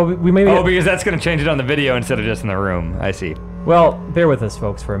 Well, we maybe. Oh, because that's going to change it on the video instead of just in the room. I see. Well, bear with us,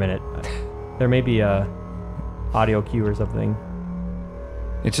 folks, for a minute. There may be a audio cue or something.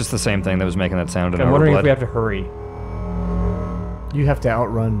 It's just the same thing that was making that sound in I'm wondering if Overblood. we have to hurry. You have to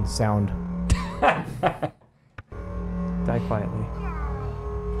outrun sound. Die quietly.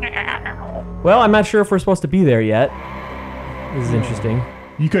 Well, I'm not sure if we're supposed to be there yet. This is interesting.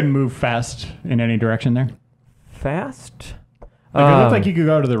 You couldn't move fast in any direction there. Fast? It looked like you could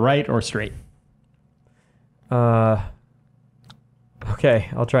go to the right or straight. Okay,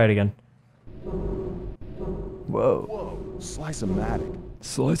 I'll try it again. Whoa, slice-o-matic.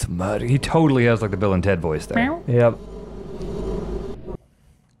 Slice of mud. He totally has the Bill and Ted voice there. Yep.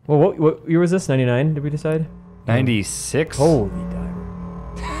 Well, what year was this? 99, did we decide? 96? Holy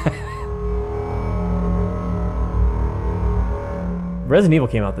diver. Resident Evil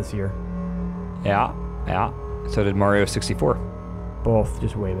came out this year. Yeah, yeah. So did Mario 64. Both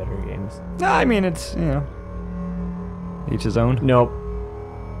just way better games. No, I mean, it's, you know, each his own. Nope.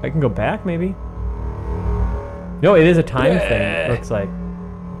 I can go back, maybe? No, it is a time thing, it looks like.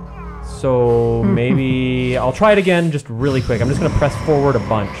 So maybe I'll try it again just really quick. I'm just going to press forward a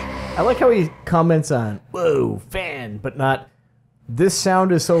bunch. I like how he comments on, whoa, fan, but not, this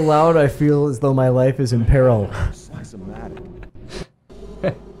sound is so loud I feel as though my life is in peril. Slice-o-matic.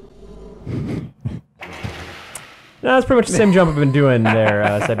 No, that's pretty much the same jump I've been doing there,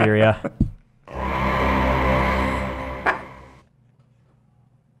 Cyberia.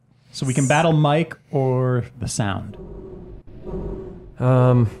 So we can battle Mike or the sound.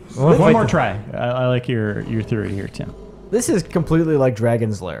 One One more try. I like your theory here, Tim. This is completely like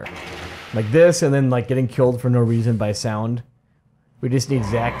Dragon's Lair. Like this, and then like getting killed for no reason by sound. We just need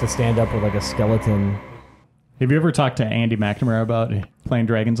Zach to stand up with like a skeleton. Have you ever talked to Andy McNamara about playing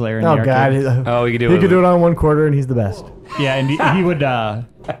Dragon's Lair in Oh the God! arcade? Oh, you could do He it. could do it on one quarter, and he's the best. Yeah, and he would.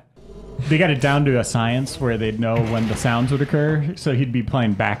 They got it down to a science where they'd know when the sounds would occur. So he'd be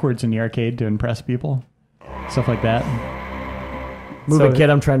playing backwards in the arcade to impress people, stuff like that. Move So- it, kid.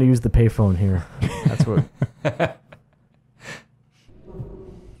 I'm trying to use the payphone here. That's what.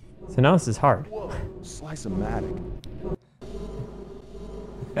 So now this is hard. Slice-o-matic.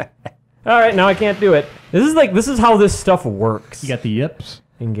 All right, now I can't do it. This is how this stuff works You got the yips.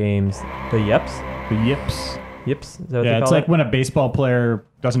 in games. The yips? The yips. Yips? Is that what Yeah, they it's call like it? when a baseball player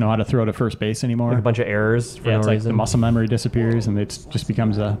doesn't know how to throw to first base anymore. Like a bunch of errors for Yeah, no it's like reason. the muscle memory disappears and it just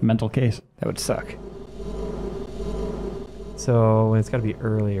becomes a mental case. That would suck. So it's got to be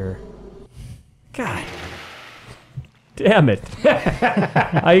earlier. God. Damn it.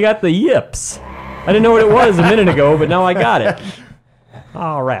 I got the yips. I didn't know what it was a minute ago, but now I got it.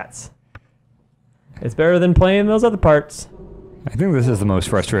 Oh, rats. It's better than playing those other parts. I think this is the most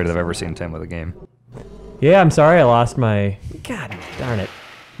frustrated I've ever seen Tim with a game. Yeah, I'm sorry I lost my... God darn it.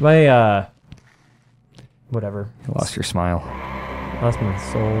 My, whatever. You lost your smile. Lost my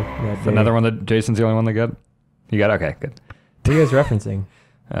soul that day. Another one that Jason's the only one that got? You got? Okay, good. What are you guys referencing?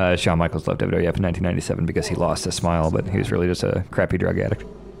 Shawn Michaels left WWF in 1997 because he lost his smile, but he was really just a crappy drug addict.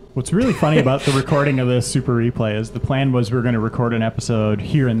 What's really funny about the recording of this Super Replay is the plan was we were going to record an episode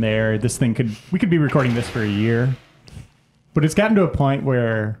here and there. We could be recording this for a year. But it's gotten to a point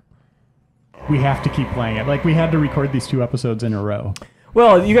where we have to keep playing it. Like, we had to record these 2 episodes in a row.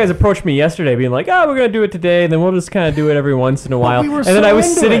 Well, you guys approached me yesterday being like, we're going to do it today, and then we'll just kind of do it every once in a while. we were and then so I was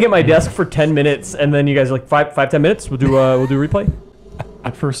into sitting it. at my desk for 10 minutes, and then you guys are like, 10 minutes? We'll do replay?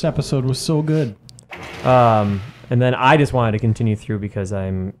 That first episode was so good. And then I just wanted to continue through because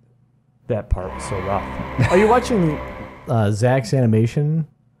that part was so rough. Are you watching Zach's animation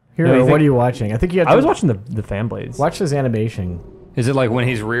here, No, you or think- what are you watching? I think you have to I was watching the fan blades. watch his animation. Is it like when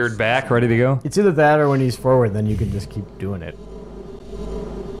he's reared back, ready to go? It's either that or when he's forward, then you can just keep doing it.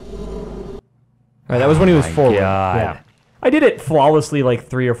 Right, that was when he was my forward. God. Yeah. I did it flawlessly like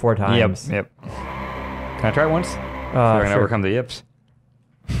 3 or 4 times. Yep. Can I try it once? So I can Sure. overcome the yips.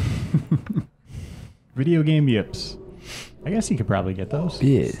 Video game yips. I guess you could probably get those.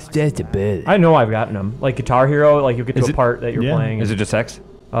 Yes, that's a bit. I know I've gotten them. Like Guitar Hero, like you get to Is a it- part that you're yeah. playing. Is it just X?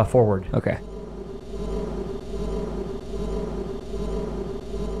 Forward. Okay.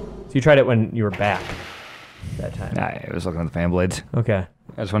 So you tried it when you were back that time. I was looking at the fan blades. Okay.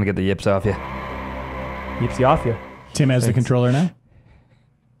 I just want to get the yips off you. Yipsy off you. Tim has the Thanks. controller now.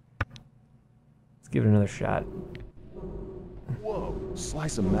 Let's give it another shot. Whoa.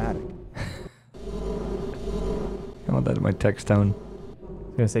 Slice-o-matic. I want that in my text tone. I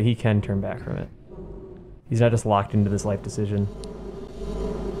was going to say he can turn back from it. He's not just locked into this life decision.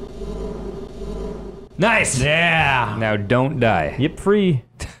 Nice! Yeah. Now don't die. Yip free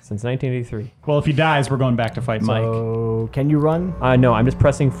since 1983. Well, if he dies, we're going back to fight Mike. So, can you run? No, I'm just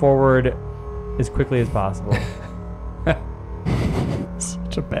pressing forward as quickly as possible.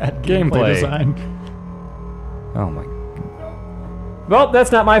 Such a bad Gameplay. gameplay design. Oh my. Well,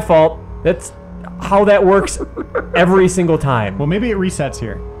 that's not my fault. That's how that works every single time. Well, maybe it resets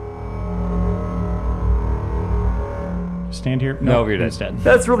here. Stand here. No, you're dead. he's dead.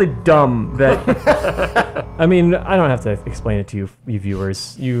 That's really dumb. That I mean, I don't have to explain it to you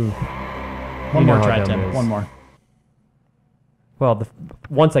viewers. One you more know how try, dumb it Tim. is. One more. Well,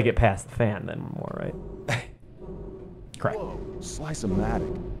 once I get past the fan, then one more, right? Correct.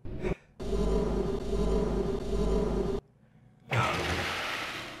 Slice-o-matic.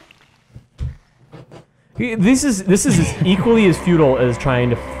 This is as equally as futile as trying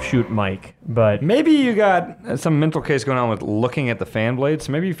to shoot Mike, but Maybe you got some mental case going on with looking at the fan blades.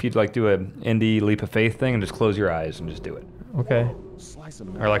 So maybe if you'd like do a indie leap of faith thing and just close your eyes and just do it. okay. Slice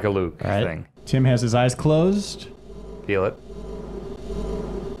him Or like a Luke right. thing. Tim has his eyes closed. Feel it.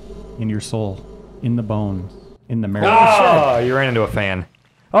 In your soul. In the bones. In the marrow. Oh, you ran into a fan.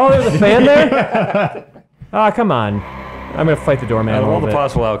 Oh, there's a fan there? Ah, come on. I'm going to fight the doorman Out a of all little the bit.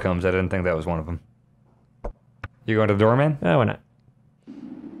 possible outcomes, I didn't think that was one of them. You going to the doorman? Why not?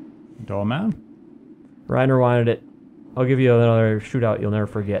 Doorman? Reiner wanted it. I'll give you another shootout you'll never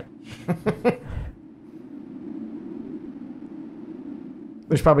forget.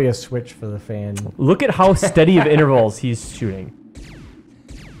 There's probably a switch for the fan. Look at how steady of intervals he's shooting.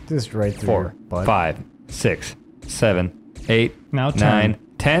 Just right through 4, your butt. 5, 6, 7, 8, Now 9,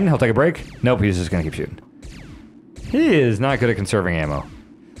 10. He'll take a break. Nope, he's just going to keep shooting. He is not good at conserving ammo.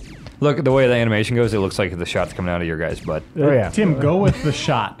 Look at the way the animation goes. It looks like the shot's coming out of your guy's butt. Oh, yeah. Tim, go with the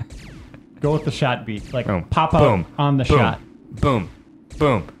shot. Go with the shot beat. Like, Boom. pop out Boom. on the Boom. shot. Boom.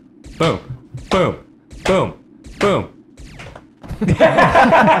 Boom. Boom. Boom. Boom. Boom.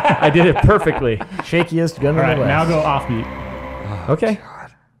 I did it perfectly. Shakiest gun All in right, the now West. go offbeat. Okay.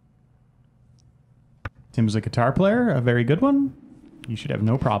 Tim's a guitar player, a very good one. You should have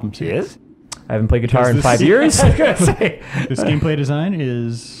no problems He here. is? I haven't played guitar in This 5 is- years. I was going to say. This gameplay design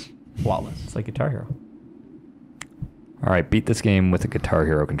is flawless. It's like Guitar Hero. All right, beat this game with a Guitar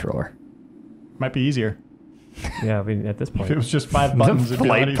Hero controller. Might be easier. Yeah, I mean, at this If it point. was just 5 buttons, The it'd be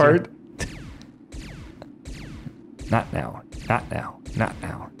a lot flight easier. part? Not now. Not now. Not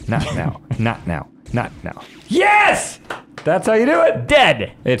now. Not now. Not now. Not now. Yes! That's how you do it.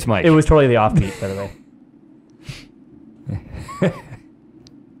 Dead! It's Mike. It was totally the offbeat, by the way.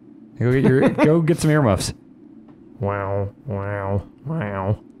 Go get some earmuffs. Wow, wow,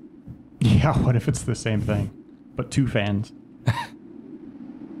 wow. Yeah, what if it's the same thing, but 2 fans?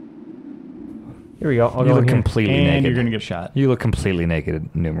 Here we go. I'll You go look in here. completely And naked. you're going to get shot. You look completely naked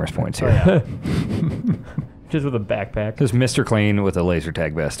at numerous points here. Just with a backpack. Just Mr. Clean with a laser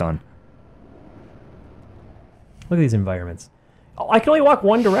tag vest on. Look at these environments. Oh, I can only walk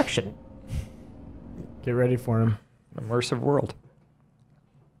one direction. Get ready for him. Immersive world.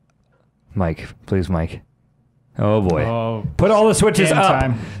 Mike, please, Mike. Oh boy. Oh, Put all the switches game up.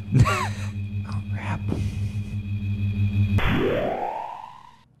 time.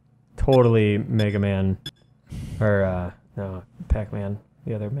 Totally Mega Man. Or, no, Pac-Man.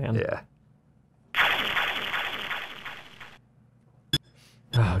 The other man. Yeah.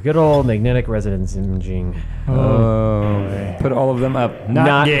 Oh, good old magnetic resonance imaging. Oh. Put all of them up.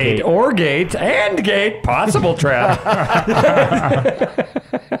 Not gate. gate. Or gate. And gate. Possible trap.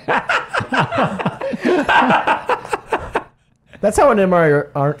 That's how an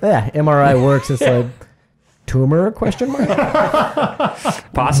MRI works. It's like tumor question mark.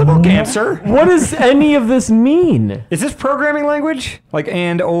 Possible cancer. What does any of this mean? Is this programming language? Like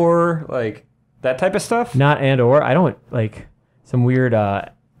and or like that type of stuff? Not and or. I don't like some weird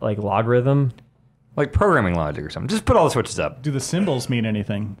like logarithm. Like programming logic or something. Just put all the switches up. Do the symbols mean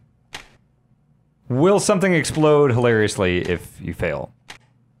anything? Will something explode hilariously if you fail?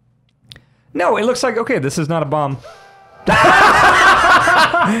 No, it looks like, okay, this is not a bomb.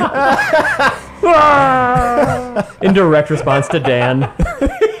 In direct response to Dan.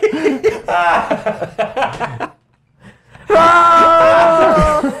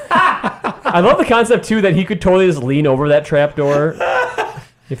 I love the concept too that he could totally just lean over that trapdoor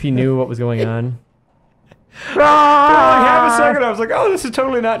if he knew what was going on. For like half a second, I was like, oh, this is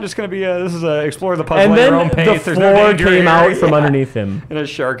totally not just going to be this is a explore the puzzle And at then your own the pace. There's no floor danger came here. out from Yeah. underneath him. And a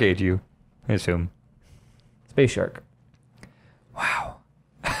shark ate you, I assume. Space Shark. Wow.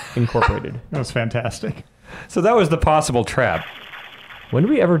 Incorporated. That was fantastic. So that was the possible trap. When do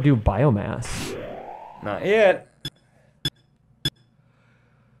we ever do biomass? Not yet.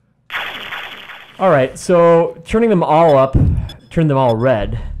 All right, so turning them all up, turn them all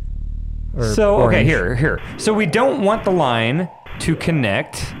red. Or So, okay, orange. here. So we don't want the line to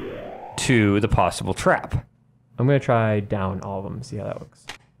connect to the possible trap. I'm gonna try down all of them, see how that looks.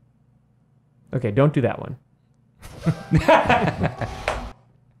 Okay, don't do that one.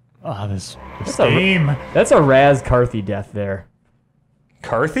 Oh, this a- game. That's a Raz Carthy death there.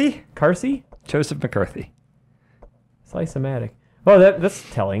 Carthy? Carthy? Joseph McCarthy. Slice-o-matic. Oh, that's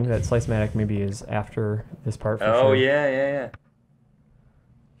telling that Slice-o-matic maybe is after this part for sure. yeah.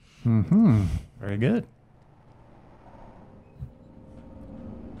 Mm-hmm. Very good.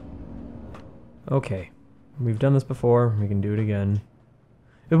 Okay. We've done this before. We can do it again.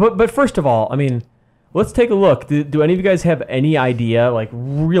 But first of all, I mean, Let's take a look. Do any of you guys have any idea, like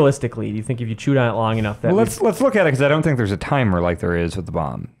realistically, do you think if you chewed on it long enough that Well, let's look at it because I don't think there's a timer like there is with the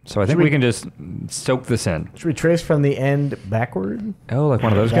bomb. So I think we can just soak this in. Should we trace from the end backward? Oh, like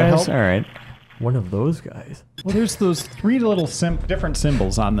one of those Does that guys? help? All right. one of those guys? Well, there's those 3 little different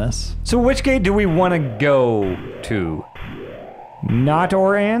symbols on this. So which gate do we want to go to? Not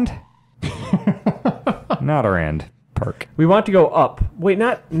or and? Not or and. Park. We want to go up. Wait,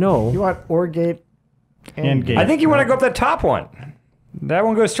 no. You want OR gate And gate. I think you want to go up that top one. That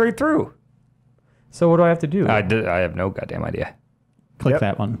one goes straight through. So what do I have to do? I have no goddamn idea. Click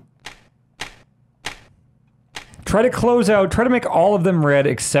that one. Try to close out. Try to make all of them red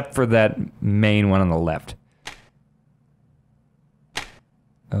except for that main one on the left.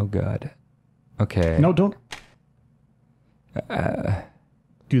 Oh, God. Okay. No, don't.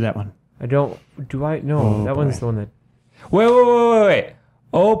 Do that one. I don't. Do I? No, that one's the one that. Wait.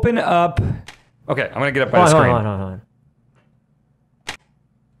 Open up. Okay, I'm going to get up by the screen. Hold on.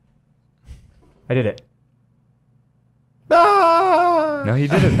 I did it. No, he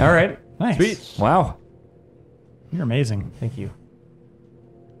did it. All right. Nice. Sweet. Wow. You're amazing. Thank you.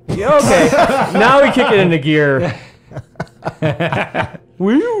 Yeah, okay. Now we kick it into gear.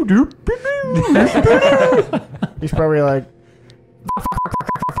 He's probably like,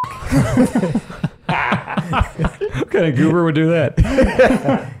 What kind of goober would do that?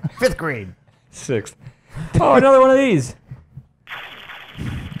 5th grade. 6th. Oh, another one of these.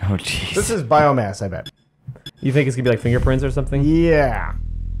 Oh, jeez. this is biomass, I bet. You think it's gonna be like fingerprints or something? Yeah.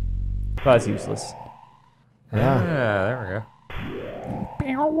 Oh, that's useless. Yeah. There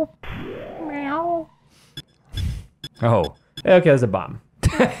we go. Oh. Okay, there's a bomb.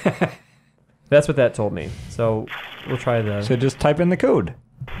 That's what that told me. So we'll try the So just type in the code.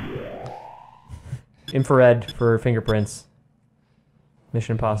 infrared for fingerprints.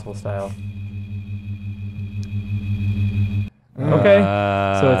 Mission Impossible style. Okay.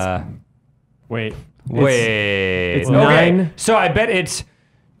 So it's Wait. it's Okay. 9. So I bet it's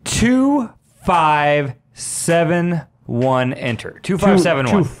 2571 enter.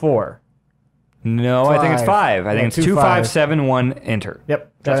 2571. 4. No, I think it's 5. I think Yeah, it's 25. 2571 enter.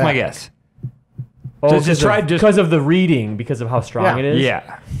 Yep. That's try my that. guess. Oh, Just try- just- because of the reading, because of how strong Yeah. it is.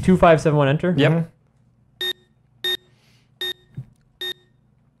 Yeah. 2571 enter. Yep.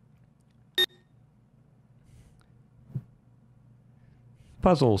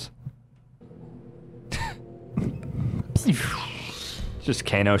 Puzzles. Just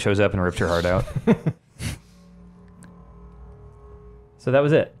Kano shows up and rips your heart out. So that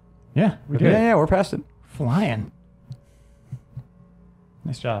was it. Yeah, we did. Yeah, we're past it. Flying.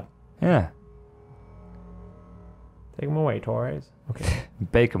 Nice job. Yeah. Take them away, Torres. Okay.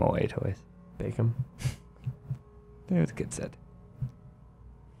 Bake them away, toys. Bake them. That's what the kid said.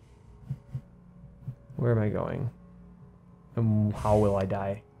 Where am I going? And how will I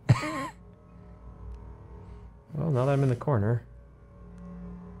die? Well, now that I'm in the corner.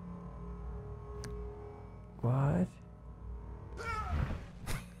 What?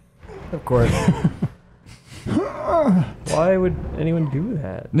 Of course. Why would anyone do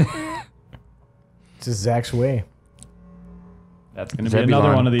that? It's just Zach's way. That's going to be another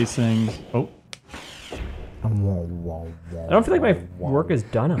Zebulon. one of these things. Oh, I don't feel like my work is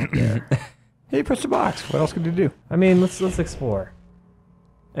done out there. Hey, you pushed the box. What else could you do? I mean, let's explore.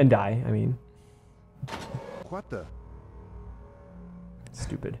 And die, I mean. What the?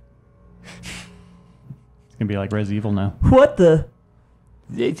 Stupid. it's going to be like Res Evil now. What the?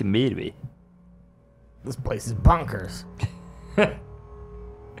 It's a maybe. This place is bonkers.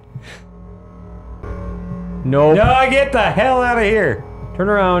 Nope. No, get the hell out of here. Turn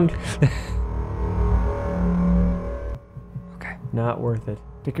around. Okay. Not worth it.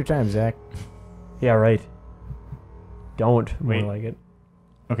 Take your time, Zach. Yeah, right. Don't. Wait. More like it.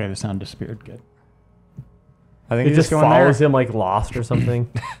 Okay, the sound disappeared. Good. I think It you just go in there. follows him like Lost or something.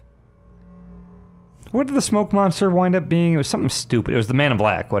 What did the smoke monster wind up being? It was something stupid. It was the Man in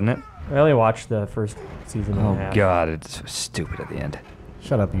Black, wasn't it? I only watched the first season and a Oh, half. God. It's so stupid at the end.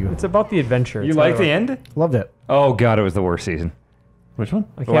 Shut up, you. It's about the adventure. You It's like about- the end? Loved it. Oh, God. It was the worst season. Which one?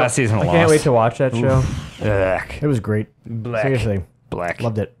 I The last season of I can't Lost. wait to watch that show. Ugh. It was great. Black. Seriously. Black.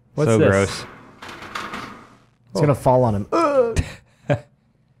 Loved it. What's so this? gross. It's going to fall on him.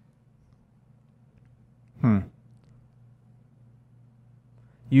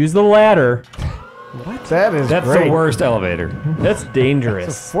 Use the ladder. That is That's great. the worst elevator. That's It's a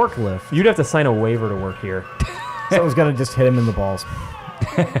dangerous. forklift. You'd have to sign a waiver to work here. Someone's going to just hit him in the balls.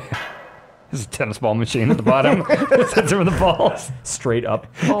 There's a tennis ball machine at the bottom. It sets him in the balls Straight up.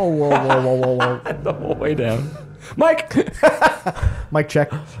 Oh, whoa. the whole way down. Mike! Mic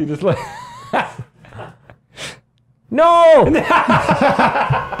check. He just like... No!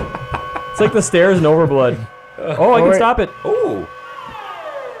 It's like the stairs and overblood. Oh, I can stop it. Ooh.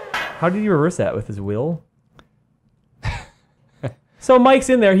 How did you reverse that with his will? So Mike's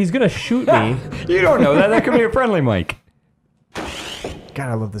in there. He's going to shoot me. You don't know that. That could be a friendly Mike. God,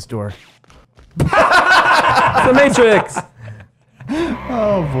 I love this door. It's the Matrix.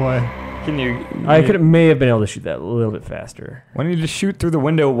 Oh boy. Can you? I may have been able to shoot that a little bit faster. Why don't you just shoot through the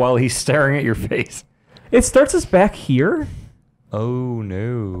window while he's staring at your face? It starts us back here? Oh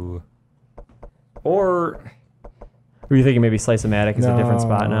no. Or Were you thinking maybe Slice-O-Matic is a different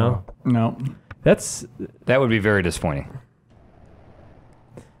spot now? No. that would be very disappointing.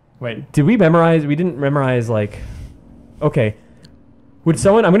 Wait. Did we memorize? We didn't memorize, like... Okay. Would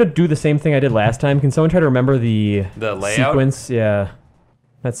someone... I'm going to do the same thing I did last time. Can someone try to remember the layout? sequence? Yeah.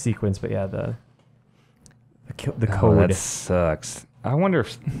 Not sequence, but yeah, the Oh, code. that sucks. I wonder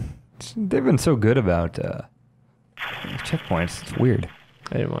if they've been so good about checkpoints. It's weird.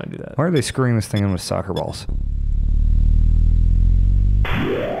 I didn't want to do that. Why are they screwing this thing in with soccer balls?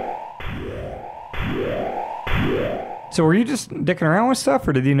 So were you just dicking around with stuff,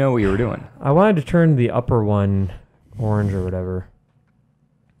 or did you know what you were doing? I wanted to turn the upper one orange or whatever.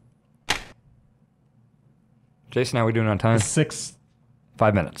 Jason, how are we doing on time?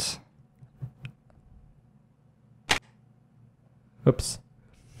 5 minutes. Oops.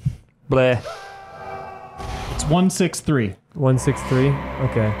 Bleh. It's 163. 163?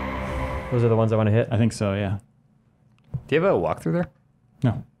 Okay. Those are the ones I want to hit? I think so, yeah. Do you have a walkthrough there?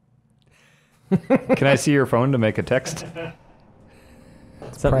 No. Can I see your phone to make a text?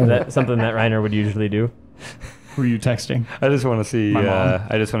 Something that Reiner would usually do. Who are you texting? I just want to see. My mom.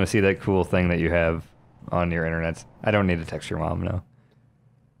 I just want to see that cool thing that you have on your internet. I don't need to text your mom. No.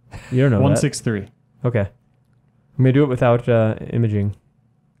 You don't know 163. that. Okay. I'm going to do it without imaging.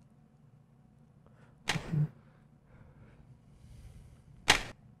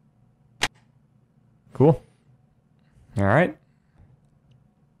 Cool. All right.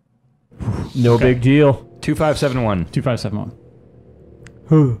 No big deal. 2571. 2571.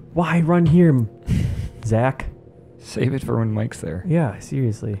 Why run here, Zach? Save it for when Mike's there. Yeah,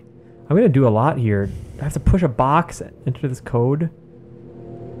 seriously. I'm going to do a lot here. I have to push a box into this code.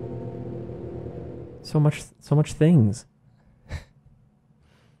 So much things.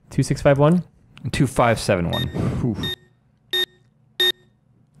 2651? 2571.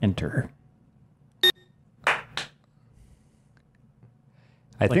 Enter.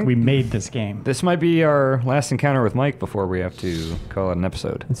 I Like think we made this game. this might be our last encounter with Mike before we have to call it an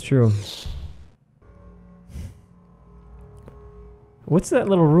episode. It's true. What's that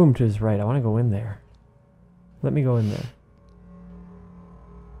little room to his right? I want to go in there. Let me go in there.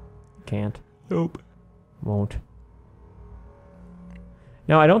 Can't. Nope. Won't.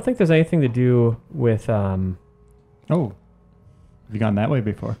 Now, I don't think there's anything to do with... Oh. Have you gone that way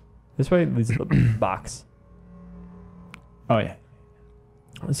before? This way leads to the box. Oh, yeah.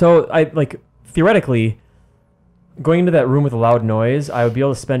 So, theoretically, going into that room with a loud noise, I would be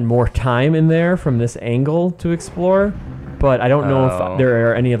able to spend more time in there from this angle to explore, but I don't know if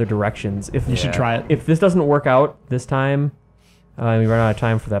there are any other directions. If You should try it. If this doesn't work out this time, and we run out of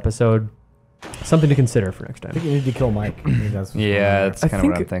time for the episode, something to consider for next I time. think you need to kill Mike. I think that's what's going on Yeah, there. that's kind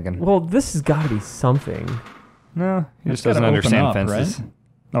of what I'm thinking. Well, this has got to be something. No, he just It's gotta doesn't open understand up, fences. right?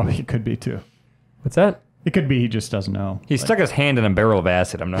 Oh, he could be too. What's that? It could be he just doesn't know. He stuck his hand in a barrel of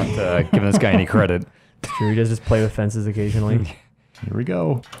acid. I'm not giving this guy any credit. Sure, he does just play with fences occasionally. Here we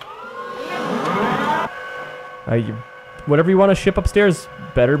go. Whatever you want to ship upstairs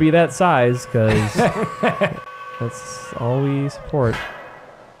better be that size, because that's all we support.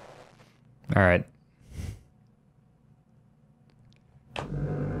 All right.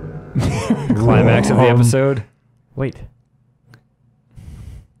 Climax of the episode. Wait.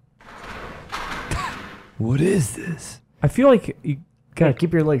 What is this? I feel like you Gotta got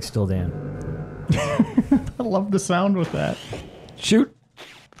keep your legs still, Dan. I love the sound with that. Shoot.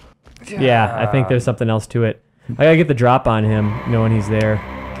 Yeah, I think there's something else to it. I gotta get the drop on him, knowing he's there.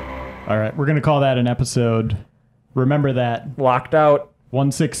 All right, we're going to call that an episode. Remember that. Locked out.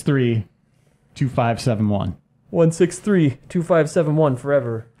 163-2571. 163-2571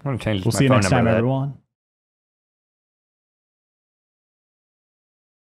 forever. I'm gonna change We'll my see you phone next time, number to that. everyone.